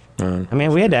restoration. I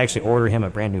mean, we had to actually order him a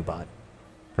brand new body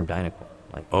from Dynacore.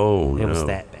 It was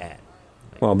that bad.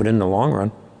 Well, but in the long run,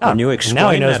 when you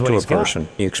explain that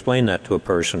to a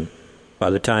person, by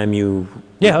the time you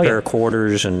repair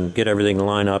quarters and get everything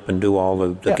lined up and do all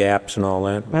the gaps and all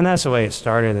that. And that's the way it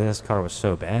started, and this car was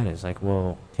so bad. It's like,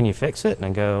 well, can you fix it? And I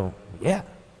go, yeah,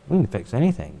 we can fix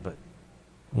anything. But,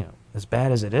 as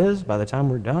bad as it is, by the time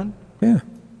we're done,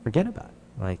 forget about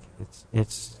it.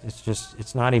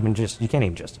 It's not even you can't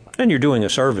even justify it. And you're doing a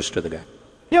service to the guy.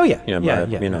 Oh,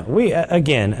 yeah. We,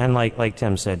 again, and like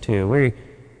Tim said, too, we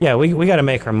got to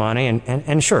make our money,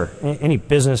 and sure, any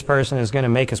business person is going to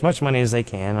make as much money as they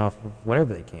can off of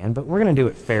whatever they can, but we're going to do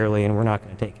it fairly, and we're not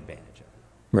going to take advantage of it.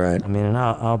 Right. I mean, and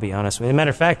I'll be honest with you. As a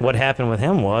matter of fact, what happened with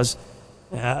him was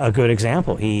a good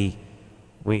example.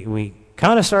 We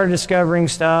kind of started discovering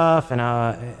stuff,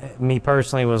 and me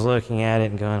personally was looking at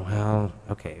it and going, well,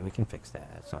 okay, we can fix that.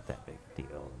 It's not that big a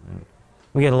deal. And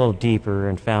we get a little deeper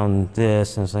and found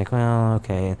this, and it's like, well,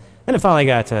 okay. Then it finally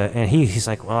got to, and he's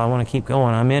like, well, I want to keep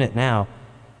going. I'm in it now.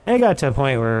 And it got to a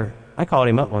point where I called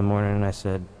him up one morning and I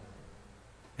said,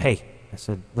 hey,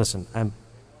 listen,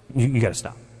 you got to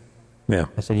stop. Yeah.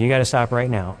 I said, you got to stop right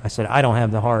now. I said, I don't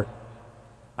have the heart.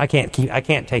 I can't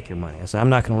take your money. I said, I'm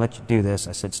not going to let you do this.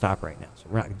 I said, stop right now. So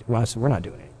we're not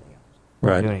doing anything else. We're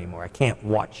not doing it anymore. I can't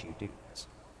watch you do this.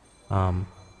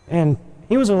 And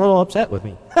he was a little upset with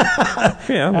me.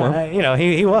 Yeah, well.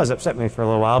 He was upset with me for a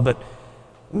little while,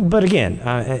 but again,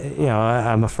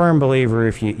 I'm a firm believer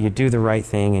if you do the right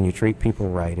thing and you treat people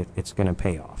right, it's going to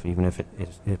pay off, even if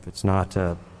it's not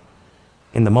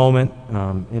in the moment.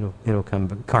 It'll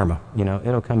come karma.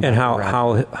 It'll come. And back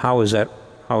around. how is that?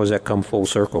 How has that come full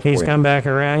circle for you? He's come back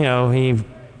around.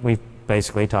 We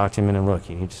basically talked to him and look,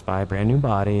 you need to buy a brand new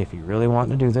body if you really want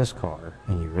to do this car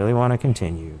and you really want to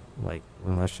continue.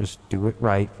 Let's just do it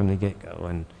right from the get-go.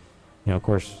 And of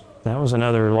course, that was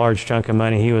another large chunk of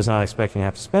money he was not expecting to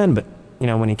have to spend. But,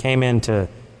 when he came in to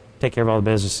take care of all the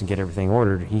business and get everything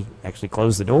ordered, he actually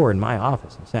closed the door in my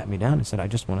office and sat me down and said, I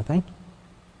just want to thank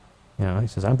you. He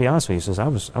says, I'll be honest with you. He says, I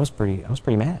was pretty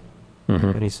mad.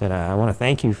 Mm-hmm. But he said, I want to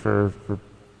thank you for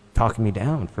talking me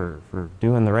down, for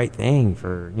doing the right thing,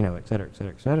 for, et cetera, et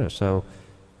cetera, et cetera. So,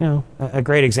 a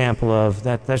great example of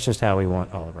that. That's just how we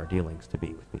want all of our dealings to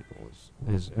be with people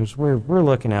is we're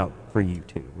looking out for you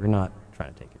too. We're not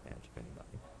trying to take advantage of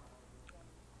anybody.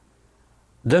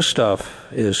 This stuff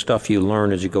is stuff you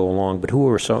learn as you go along. But who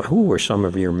were some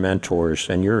of your mentors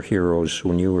and your heroes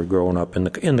when you were growing up in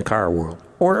the car world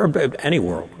or any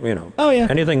world? Oh yeah.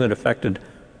 Anything that affected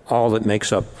all that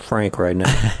makes up Frank right now.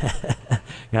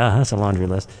 Yeah, that's a laundry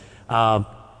list. I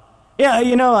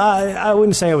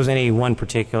wouldn't say it was any one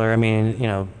particular. I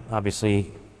mean,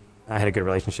 obviously, I had a good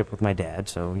relationship with my dad,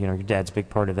 so your dad's a big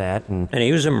part of that. And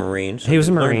he was a Marine. So he was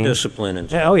a Marine. Discipline and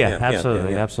stuff.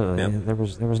 Absolutely. Yeah. There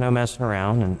was no messing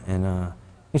around, and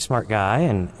he's a smart guy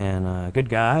and a good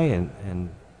guy and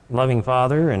loving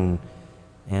father and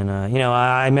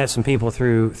I met some people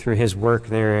through his work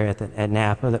there at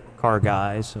Napa that were car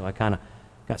guys, so I kind of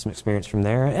got some experience from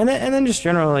there. And then just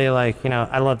generally,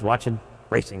 I loved watching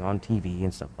racing on TV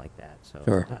and stuff like that. So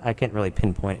sure. I can't really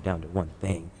pinpoint it down to one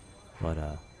thing. But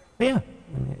yeah,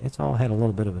 it's all had a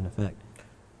little bit of an effect.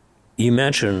 You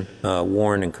mentioned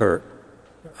Warren and Kurt.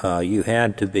 You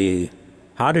had to be...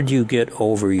 How did you get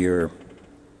over your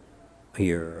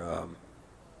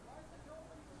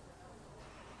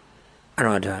I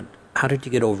don't know, how did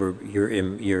you get over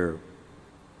your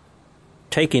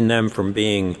taking them from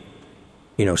being,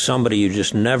 somebody you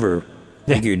just never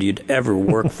figured you'd ever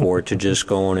work for to just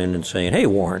going in and saying, hey,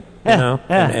 Warren,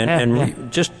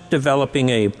 and just developing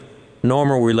a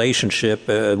normal relationship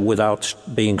without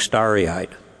being starry-eyed?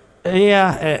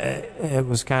 Yeah, it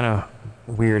was kind of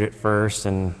weird at first,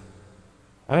 and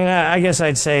I guess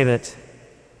I'd say that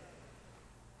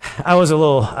I was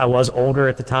older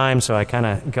at the time, so I kind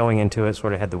of, going into it,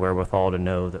 sort of had the wherewithal to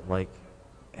know that,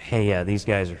 hey, yeah, these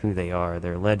guys are who they are.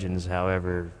 They're legends.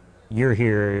 However, you're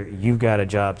here, you've got a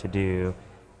job to do,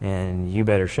 and you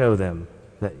better show them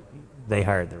that they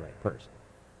hired the right person.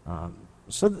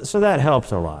 So that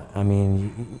helped a lot. I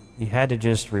mean, you had to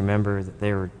just remember that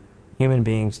they were human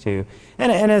beings too.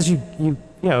 And as you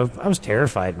know, I was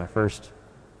terrified my first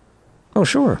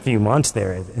few months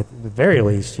there, at the very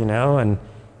least, you know, and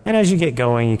as you get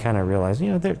going, you kind of realize, you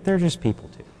know, they're just people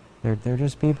too. They're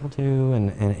just people too,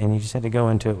 and you just had to go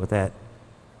into it with that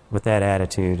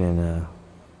attitude, and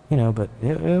you know, but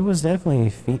it was definitely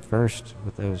feet first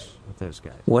with those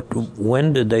guys.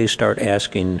 When did they start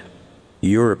asking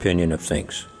your opinion of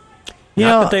things? You Not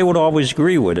know, that they would always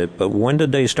agree with it, but when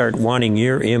did they start wanting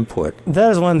your input?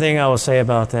 That is one thing I will say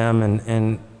about them,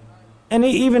 and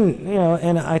even, you know,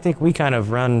 and I think we kind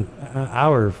of run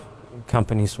our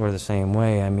company sort of the same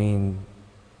way. I mean,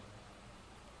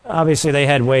 obviously they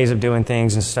had ways of doing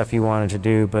things and stuff you wanted to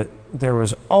do, but there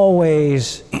was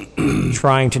always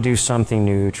trying to do something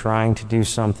new, trying to do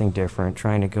something different,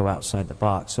 trying to go outside the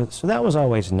box. So that was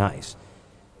always nice.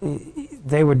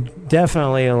 They would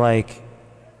definitely, like,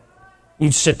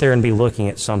 you'd sit there and be looking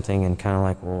at something and kind of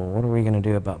like, well, what are we going to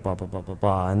do about blah, blah, blah, blah,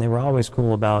 blah. And they were always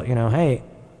cool about, you know, hey,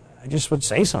 I just would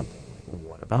say something. Like,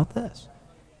 what about this?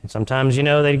 And sometimes, you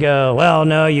know, they'd go, well,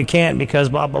 no, you can't because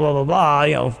blah, blah, blah, blah, blah.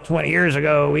 You know, 20 years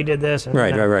ago we did this. And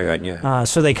Right, yeah.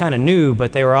 so they kind of knew,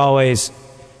 but they were always,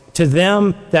 to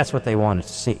them, that's what they wanted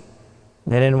to see.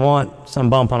 They didn't want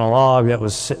some bump on a log that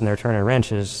was sitting there turning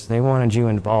wrenches. They wanted you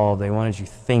involved. They wanted you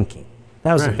thinking.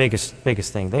 That was the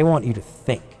biggest thing. They want you to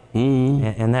think.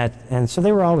 Mm-hmm. And so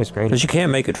they were always great. Because you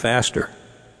can't make it faster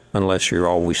unless you're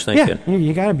always thinking. Yeah,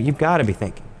 you've got to be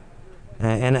thinking.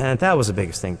 And that was the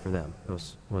biggest thing for them.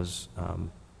 Was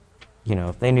you know,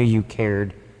 if they knew you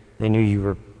cared, they knew you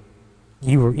were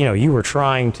you were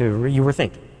trying to, you were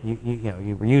thinking. You know,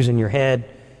 you were using your head.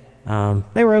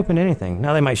 They were open to anything.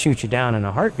 Now they might shoot you down in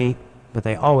a heartbeat, but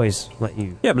they always let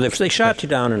you. Yeah, but if they shot you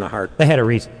down in a heartbeat, they had a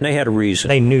reason. They had a reason.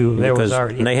 They knew there was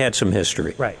already. And they had some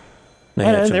history. Right.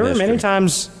 And there were many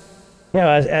times, you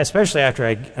know, especially after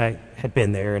I had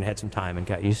been there and had some time and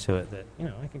got used to it, that, you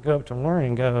know, I could go up to Lauren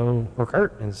and go, or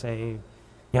Kurt, and say, you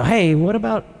know, hey, what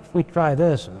about if we try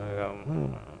this? And I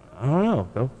go, I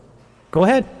don't know. Go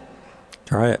ahead.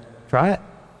 Try it.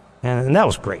 And that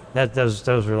was great. Those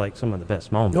were like some of the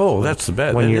best moments. Oh, that's the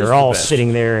best. When you're all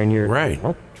sitting there and you're right.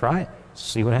 Well, try it.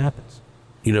 See what happens.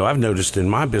 You know, I've noticed in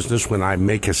my business when I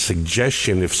make a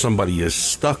suggestion, if somebody is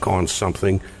stuck on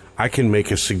something, I can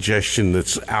make a suggestion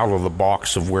that's out of the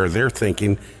box of where they're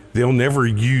thinking. They'll never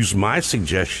use my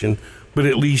suggestion, but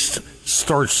at least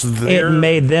starts there. It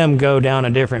made them go down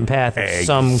a different path of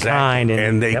some kind.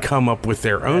 And they come up with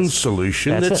their own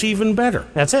solution that's even better.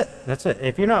 That's it.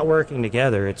 If you're not working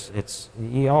together, it's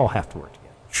you all have to work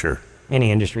together. Sure.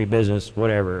 Any industry, business,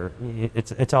 whatever,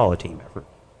 it's all a team effort.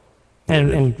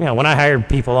 And you know, when I hire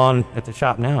people on at the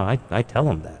shop now, I tell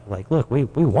them that. Like, look, we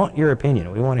want your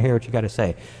opinion. We want to hear what you got to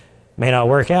say. May not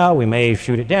work out. We may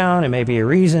shoot it down. It may be a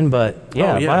reason, but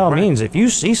by all means, if you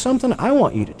see something, I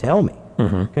want you to tell me.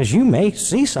 Because you may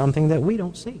see something that we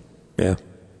don't see. Yeah.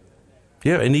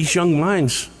 Yeah, and these young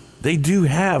minds, they do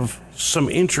have some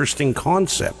interesting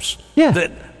concepts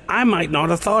that I might not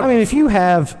have thought of. I mean, if you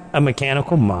have a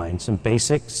mechanical mind, some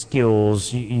basic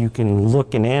skills, you can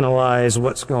look and analyze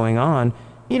what's going on.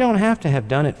 You don't have to have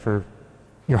done it for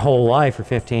your whole life for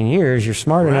 15 years. You're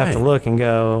smart enough to look and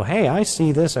go, hey, I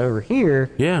see this over here.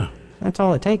 Yeah. That's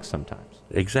all it takes sometimes.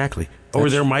 Exactly. Or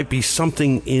there might be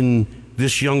something in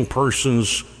this young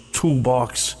person's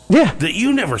toolbox that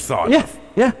you never thought of.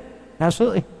 Yeah,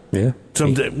 absolutely. Yeah.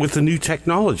 With the new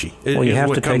technology. Well, you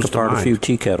have to take apart a few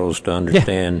tea kettles to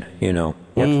understand, you know,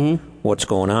 what's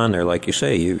going on there. Like you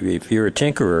say, if you're a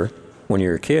tinkerer when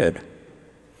you're a kid,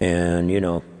 and, you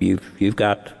know, you've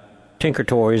got tinker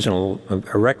toys and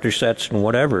erector sets and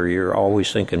whatever, you're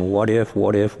always thinking, what if?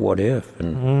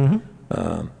 And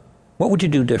what would you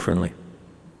do differently?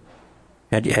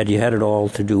 Had you had it all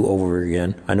to do over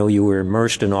again? I know you were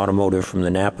immersed in automotive from the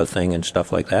Napa thing and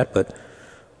stuff like that, but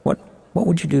what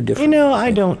would you do differently? You know,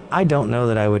 I don't know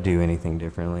that I would do anything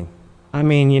differently. I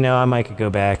mean, you know, I might go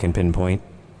back and pinpoint.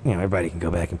 You know, everybody can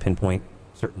go back and pinpoint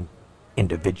certain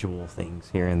individual things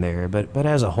here and there, but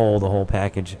as a whole, the whole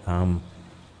package. I've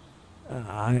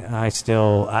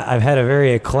had a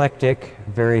very eclectic,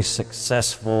 very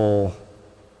successful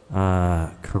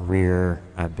career.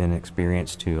 I've been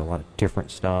experienced to a lot of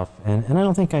different stuff, and I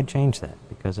don't think I'd change that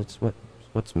because it's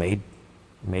what's made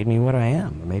me what I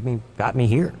am. It got me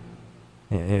here.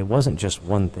 It wasn't just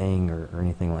one thing or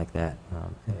anything like that.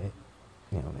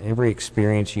 You know, every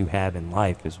experience you have in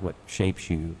life is what shapes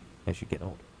you as you get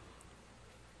older.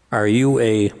 Are you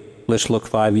a let's look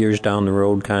 5 years down the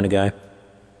road kind of guy?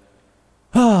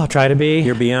 Oh, I'll try to be.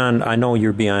 You're beyond, I know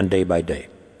you're beyond day by day.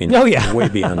 Oh, yeah. Way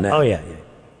beyond that. Oh, yeah.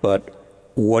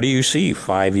 But what do you see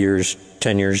 5 years,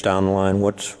 10 years down the line?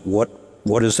 What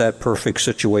does that perfect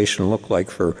situation look like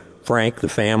for Frank, the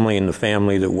family, and the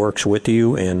family that works with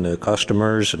you, and the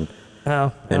customers, and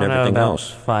everything else?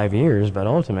 5 years, but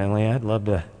ultimately, I'd love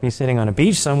to be sitting on a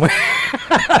beach somewhere.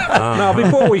 Now,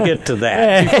 before we get to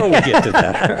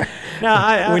that,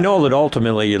 No, we know that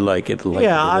ultimately you'd like it.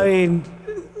 I mean,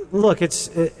 look,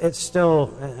 it's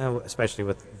still, especially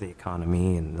with the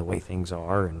economy and the way things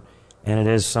are, and it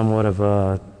is somewhat of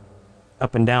a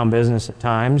up and down business at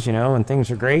times. When things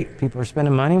are great, people are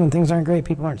spending money. When things aren't great,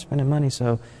 people aren't spending money.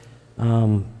 So,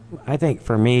 I think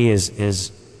for me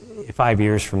is 5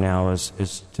 years from now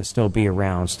is to still be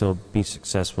around, still be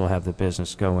successful, have the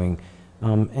business going,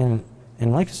 and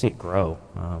like to see it grow.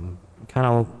 Kind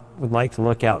of would like to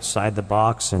look outside the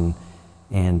box and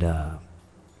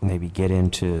maybe get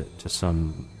into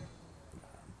some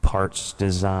parts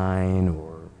design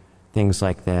or things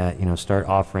like that. Start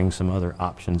offering some other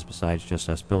options besides just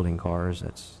us building cars.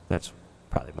 That's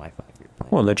probably my 5-year plan.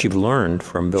 Well, that you've learned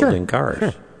from building cars.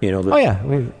 Sure.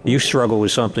 That you struggle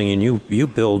with something and you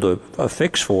build a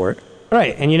fix for it.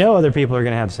 Right, and other people are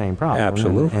going to have the same problem.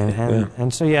 Absolutely.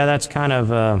 And so that's kind of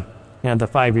the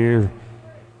 5-year.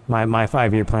 My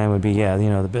 5-year plan would be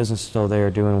the business is still there,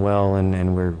 doing well,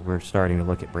 and we're starting to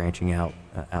look at branching out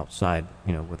outside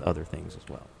with other things as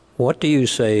well. What do you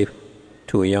say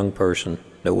to a young person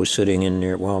that was sitting in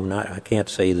there? Well, I can't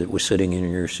say that was sitting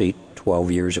in your seat 12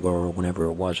 years ago or whenever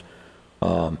it was.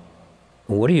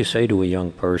 What do you say to a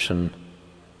young person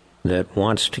that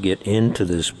wants to get into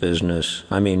this business?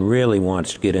 I mean, really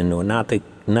wants to get into it. Not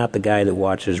the guy that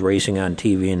watches racing on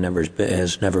TV and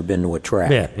has never been to a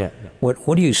track. Yeah.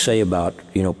 What do you say about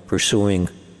pursuing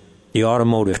the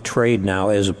automotive trade now,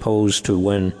 as opposed to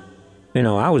when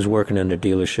I was working in a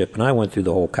dealership and I went through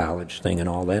the whole college thing and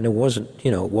all that, and it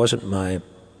wasn't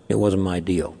my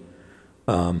deal.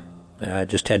 I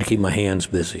just had to keep my hands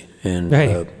busy,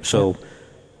 and so.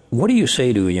 What do you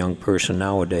say to a young person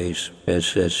nowadays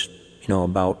as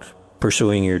about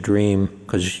pursuing your dream?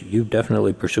 Because you've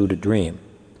definitely pursued a dream.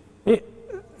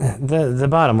 The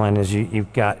bottom line is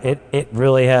you've got it. It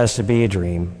really has to be a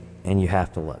dream, and you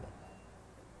have to love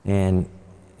it, and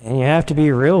you have to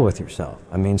be real with yourself.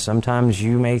 I mean, sometimes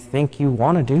you may think you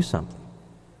want to do something,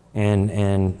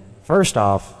 and first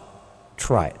off,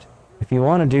 try it. If you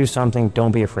want to do something,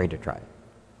 don't be afraid to try it,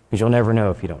 because you'll never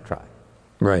know if you don't try.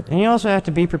 Right. And you also have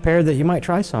to be prepared that you might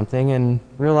try something and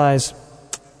realize,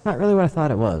 not really what I thought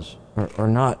it was, or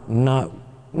not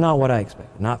what I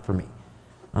expected, not for me.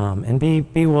 And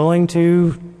be willing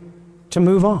to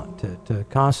move on, to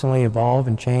constantly evolve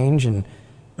and change, and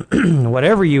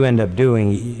whatever you end up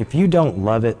doing, if you don't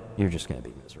love it, you're just going to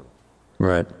be miserable.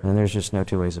 Right. And there's just no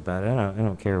two ways about it. I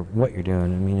don't care what you're doing.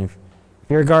 I mean, if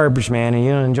you're a garbage man and you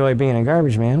don't enjoy being a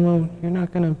garbage man, well, you're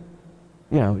not going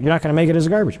to make it as a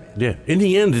garbage man. Yeah. In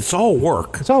the end, it's all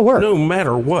work. It's all work. No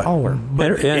matter what. All work.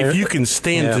 But if you can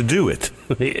stand to do it,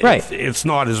 right, it's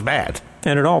not as bad.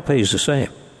 And it all pays the same.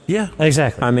 Yeah.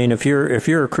 Exactly. I mean, if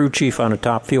you're a crew chief on a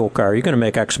top fuel car, you're going to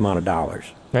make X amount of dollars.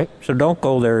 Right. So don't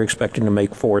go there expecting to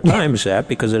make 4 times that,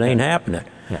 because it ain't happening.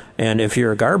 Yeah. And if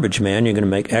you're a garbage man, you're going to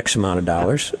make X amount of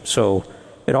dollars. So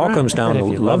it all comes down to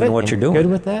loving what you're doing. Good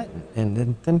with that,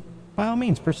 and then by all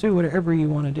means pursue whatever you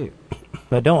want to do.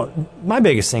 But don't. My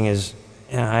biggest thing is,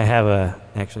 I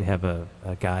actually have a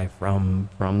guy from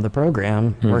the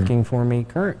program working for me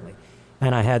currently,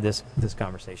 and I had this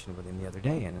conversation with him the other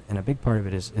day, and a big part of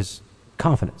it is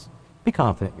confidence. Be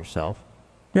confident in yourself.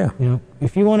 Yeah.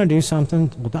 If you want to do something,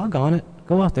 well, doggone it,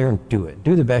 go out there and do it.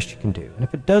 Do the best you can do. And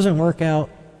if it doesn't work out,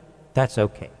 that's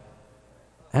okay.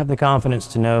 Have the confidence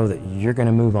to know that you're going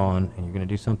to move on and you're going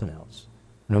to do something else.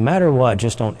 No matter what,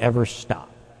 just don't ever stop.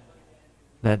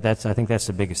 I think that's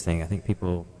the biggest thing. I think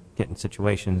people get in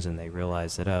situations and they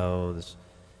realize that,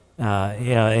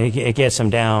 it gets them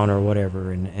down or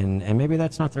whatever, and maybe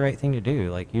that's not the right thing to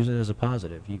do. Like, use it as a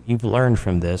positive. You've learned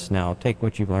from this. Now take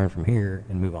what you've learned from here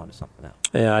and move on to something else.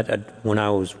 Yeah, when I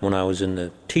was in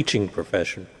the teaching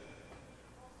profession,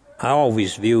 I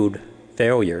always viewed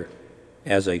failure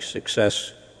as a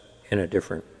success in a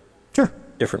different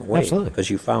way. Absolutely. Because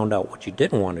you found out what you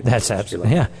didn't want to do. That's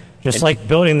absolutely, yeah. Just like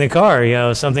building the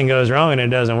car, something goes wrong and it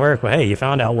doesn't work. Well, hey, you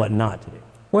found out what not to do.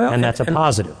 Well, and that's a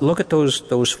positive. Look at those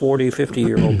 40,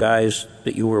 50-year-old guys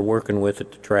that you were working with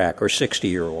at the track, or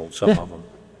 60-year-olds, some of them.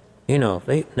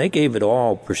 They gave it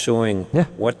all pursuing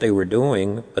what they were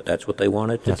doing, but that's what they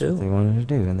wanted to do. That's what they wanted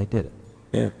to do, and they did it.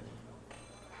 Yeah.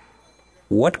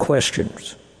 What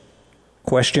questions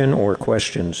question or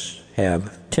questions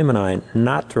have Tim and I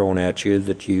not thrown at you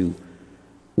that you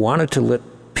wanted to let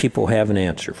people have an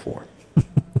answer for?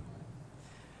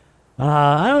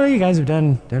 I don't know. You guys have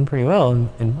done pretty well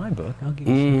in my book. I'll give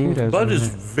you some kudos. Bud on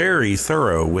is that. very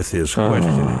thorough with his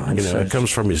question. It comes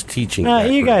from his teaching. You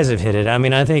background. guys have hit it. I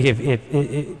mean, I think if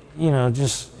it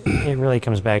just it really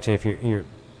comes back to if you're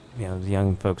the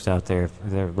young folks out there, if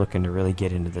they're looking to really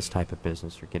get into this type of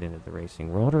business or get into the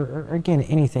racing world, or again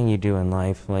anything you do in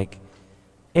life, like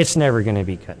it's never going to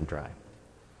be cut and dry.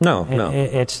 No.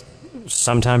 It's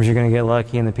sometimes you're going to get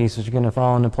lucky and the pieces are going to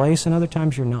fall into place, and other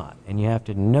times you're not. And you have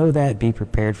to know that, be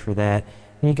prepared for that,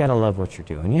 and you got to love what you're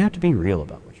doing. You have to be real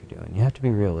about what you're doing. You have to be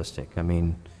realistic. I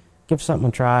mean, give something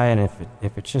a try, and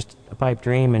if it's just a pipe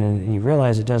dream and you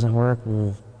realize it doesn't work,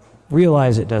 well,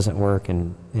 realize it doesn't work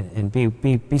and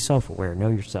be self-aware, know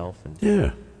yourself,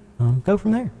 and go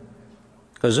from there.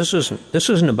 Because this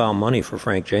isn't about money for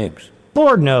Frank James.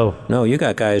 Lord, no. No, you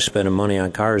got guys spending money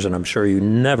on cars, and I'm sure you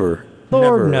never.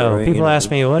 Lord, no. Right, People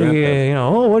ask me, what do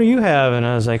you have? And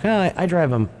I was like, I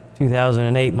drive a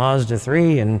 2008 Mazda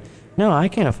 3, and no, I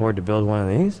can't afford to build one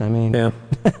of these. I mean, Yeah.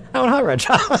 I'm a hot rod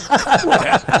shop.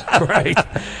 Right.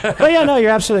 But yeah, no,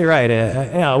 you're absolutely right.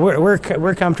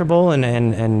 We're comfortable,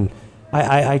 and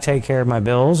I take care of my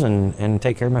bills and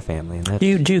take care of my family. And that's, Do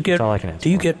you get that's all I can ask do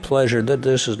you for. get pleasure? That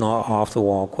this is an off the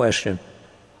wall question,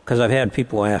 because I've had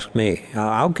people ask me.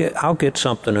 I'll get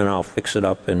something and I'll fix it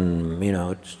up, and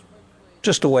it's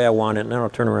just the way I want it, and then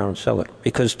I'll turn around and sell it.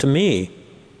 Because to me,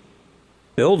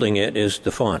 building it is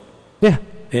the fun. Yeah.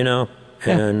 And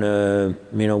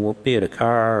be it a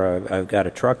car, or I've got a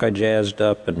truck I jazzed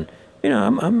up, and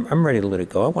I'm ready to let it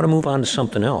go. I want to move on to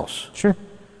something else. Sure.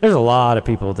 There's a lot of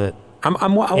people that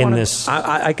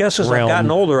I guess as realm. I've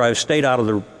gotten older, I've stayed out of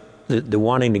the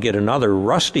wanting to get another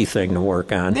rusty thing to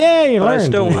work on. Yeah, you But learn.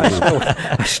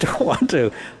 I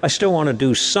still want to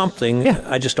do something. Yeah.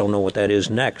 I just don't know what that is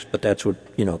next. But that's what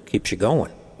keeps you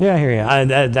going. Yeah, I hear you.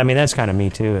 I mean, that's kind of me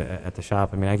too at the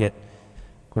shop. I mean, of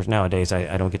course, nowadays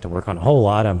I don't get to work on a whole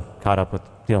lot. I'm caught up with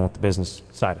dealing with the business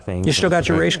side of things. You still got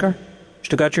your race car?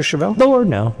 Still got your Chevelle? Lord,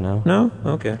 no. No?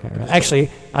 Okay. Actually,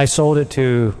 I sold it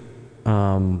to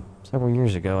several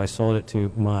years ago. I sold it to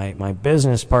my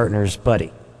business partner's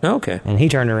buddy. Okay. And he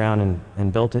turned around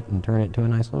and built it and turned it into a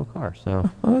nice little car. So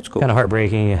that's cool. Kind of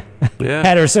heartbreaking. Yeah.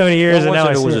 Had her so many years, What and was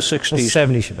now it? It was a 60s?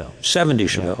 70 Chevelle. 70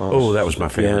 Chevelle. Oh, that was my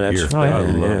favorite year. Oh, yeah. I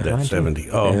loved Mine that too. 70.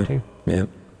 Mine Oh, too.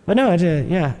 Yeah. But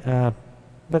no,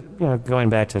 but going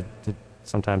back to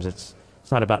sometimes it's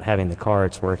not about having the car;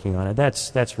 it's working on it.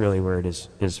 That's really where it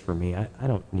is for me. I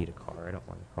don't need a car. I don't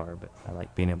want a car, but I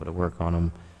like being able to work on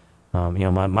them.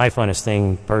 My funnest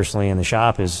thing personally in the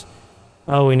shop is,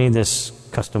 we need this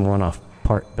custom one-off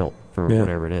part built for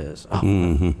whatever it is.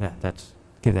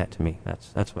 Give that to me.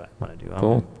 That's what I want to do. I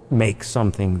want to make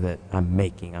something that I'm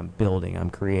making, I'm building, I'm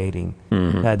creating.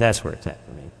 That's where it's at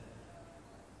for me.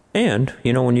 And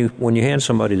when you hand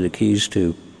somebody the keys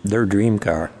to their dream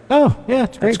car, oh yeah,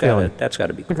 it's a great feeling. That's got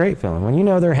to be It's a great feeling when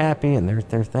they're happy and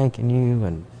they're thanking you,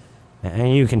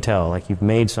 and you can tell like you've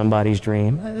made somebody's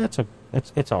dream.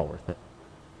 It's all worth it.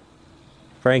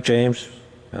 Frank James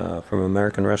from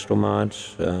American Resto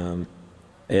Mods.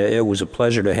 It was a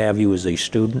pleasure to have you as a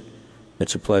student.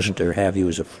 It's a pleasure to have you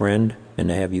as a friend, and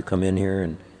to have you come in here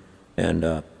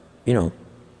and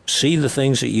see the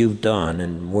things that you've done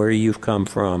and where you've come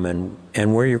from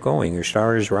and where you're going. Your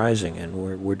star is rising, and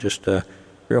we're just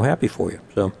real happy for you.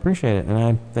 So Appreciate it, and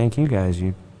I thank you guys.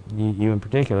 You in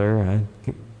particular,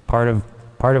 part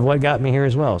of what got me here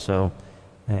as well. So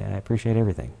I appreciate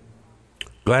everything.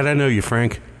 glad I know you,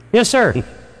 Frank. Yes, sir.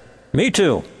 me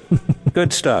too.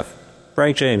 Good stuff.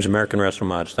 Frank James, American Resto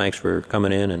Mods. Thanks for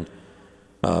coming in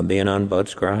and being on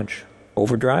Bud's Garage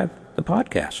Overdrive, the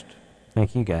podcast.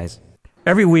 Thank you guys.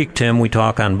 Every week, Tim, we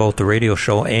talk on both the radio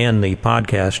show and the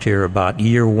podcast here about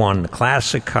Year One, the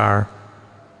classic car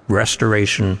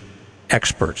restoration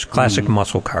experts, classic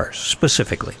muscle cars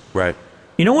specifically. Right.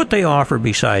 You know what they offer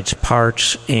besides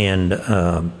parts and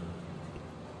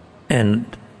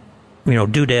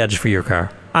doodads for your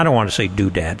car? I don't want to say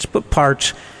doodads, but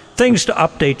parts, things to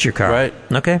update your car. Right.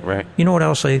 Okay? Right. You know what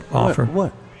else they offer?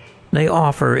 What? They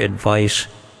offer advice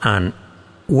on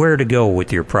where to go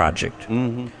with your project.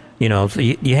 Mm-hmm.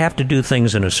 You have to do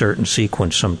things in a certain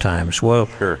sequence sometimes. Well,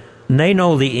 Sure. they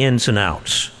know the ins and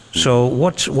outs. So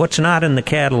what's not in the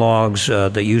catalogs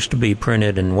that used to be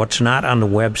printed and what's not on the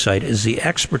website is the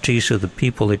expertise of the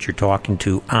people that you're talking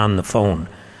to on the phone.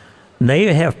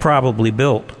 They have probably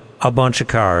built a bunch of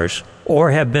cars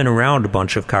or have been around a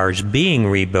bunch of cars being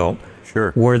rebuilt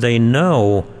Sure. where they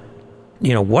know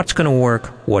what's going to work,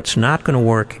 what's not going to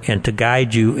work, and to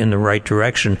guide you in the right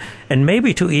direction, and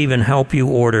maybe to even help you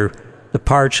order the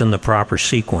parts in the proper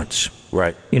sequence.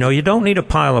 Right. You don't need a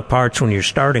pile of parts when you're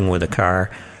starting with a car.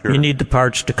 Sure. You need the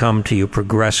parts to come to you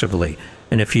progressively.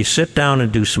 And if you sit down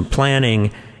and do some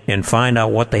planning and find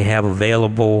out what they have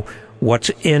available, what's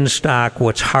in stock,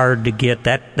 what's hard to get,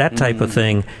 that type of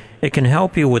thing, it can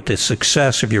help you with the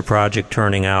success of your project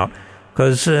turning out.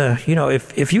 Because,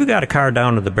 if you got a car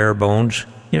down to the bare bones,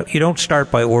 you don't start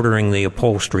by ordering the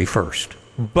upholstery first.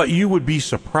 But you would be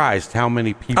surprised how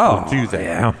many people do that.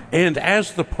 Yeah. And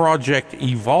as the project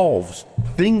evolves,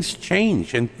 things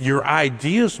change, and your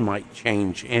ideas might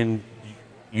change, and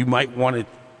you might want to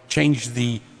change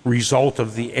the result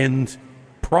of the end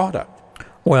product.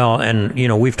 Well, and,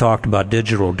 we've talked about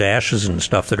digital dashes and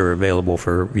stuff that are available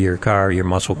for your car, your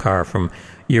muscle car from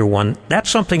year one. That's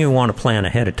something you want to plan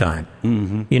ahead of time.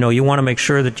 Mm-hmm. You want to make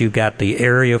sure that you've got the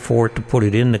area for it to put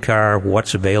it in the car,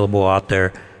 what's available out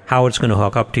there, how it's going to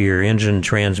hook up to your engine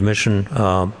transmission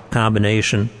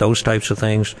combination, those types of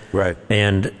things. Right.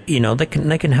 And, they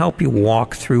can help you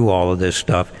walk through all of this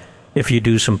stuff if you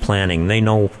do some planning. They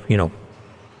know,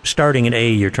 starting at A,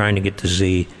 you're trying to get to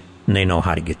Z, and they know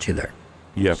how to get you there.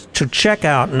 Yes. So check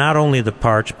out not only the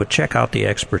parts, but check out the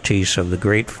expertise of the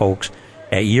great folks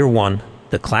at Year One,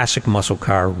 the classic muscle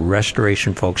car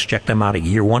restoration folks. Check them out at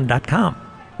year1.com.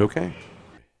 Okay.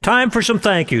 Time for some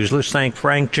thank yous. Let's thank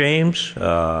Frank James.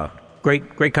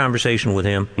 Great conversation with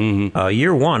him. Mm-hmm.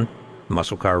 Year One,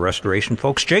 muscle car restoration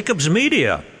folks. Jacobs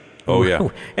Media. Oh, yeah.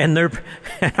 And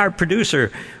our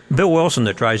producer, Bill Wilson,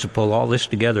 that tries to pull all this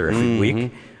together every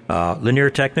week. Lanier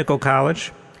Technical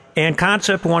College. And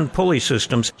Concept One Pulley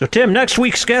Systems. So, Tim, next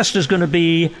week's guest is going to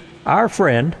be our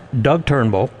friend, Doug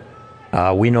Turnbull.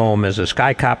 We know him as a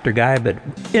Skycopter guy, but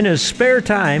in his spare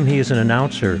time, he is an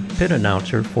pit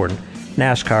announcer for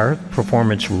NASCAR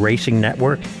Performance Racing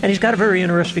Network, and he's got a very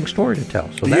interesting story to tell.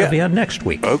 So that'll be on next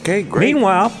week. Okay, great.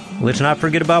 Meanwhile, let's not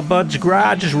forget about Bud's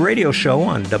Garage's radio show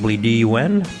on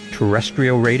WDUN,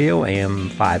 terrestrial radio, AM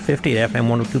 550 at FM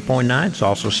 102.9. It's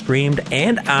also streamed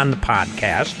and on the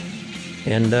podcast.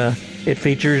 And it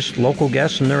features local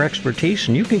guests and their expertise,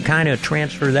 and you can kind of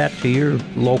transfer that to your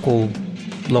local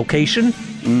location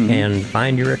and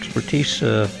find your expertise,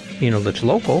 that's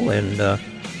local, and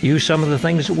use some of the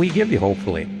things that we give you,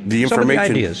 hopefully. The information some of the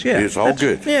ideas. is all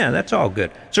good. Yeah, that's all good.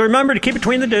 So remember to keep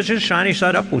between the dishes, shiny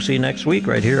side up. We'll see you next week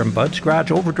right here on Bud's Garage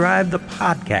Overdrive, the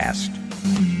podcast.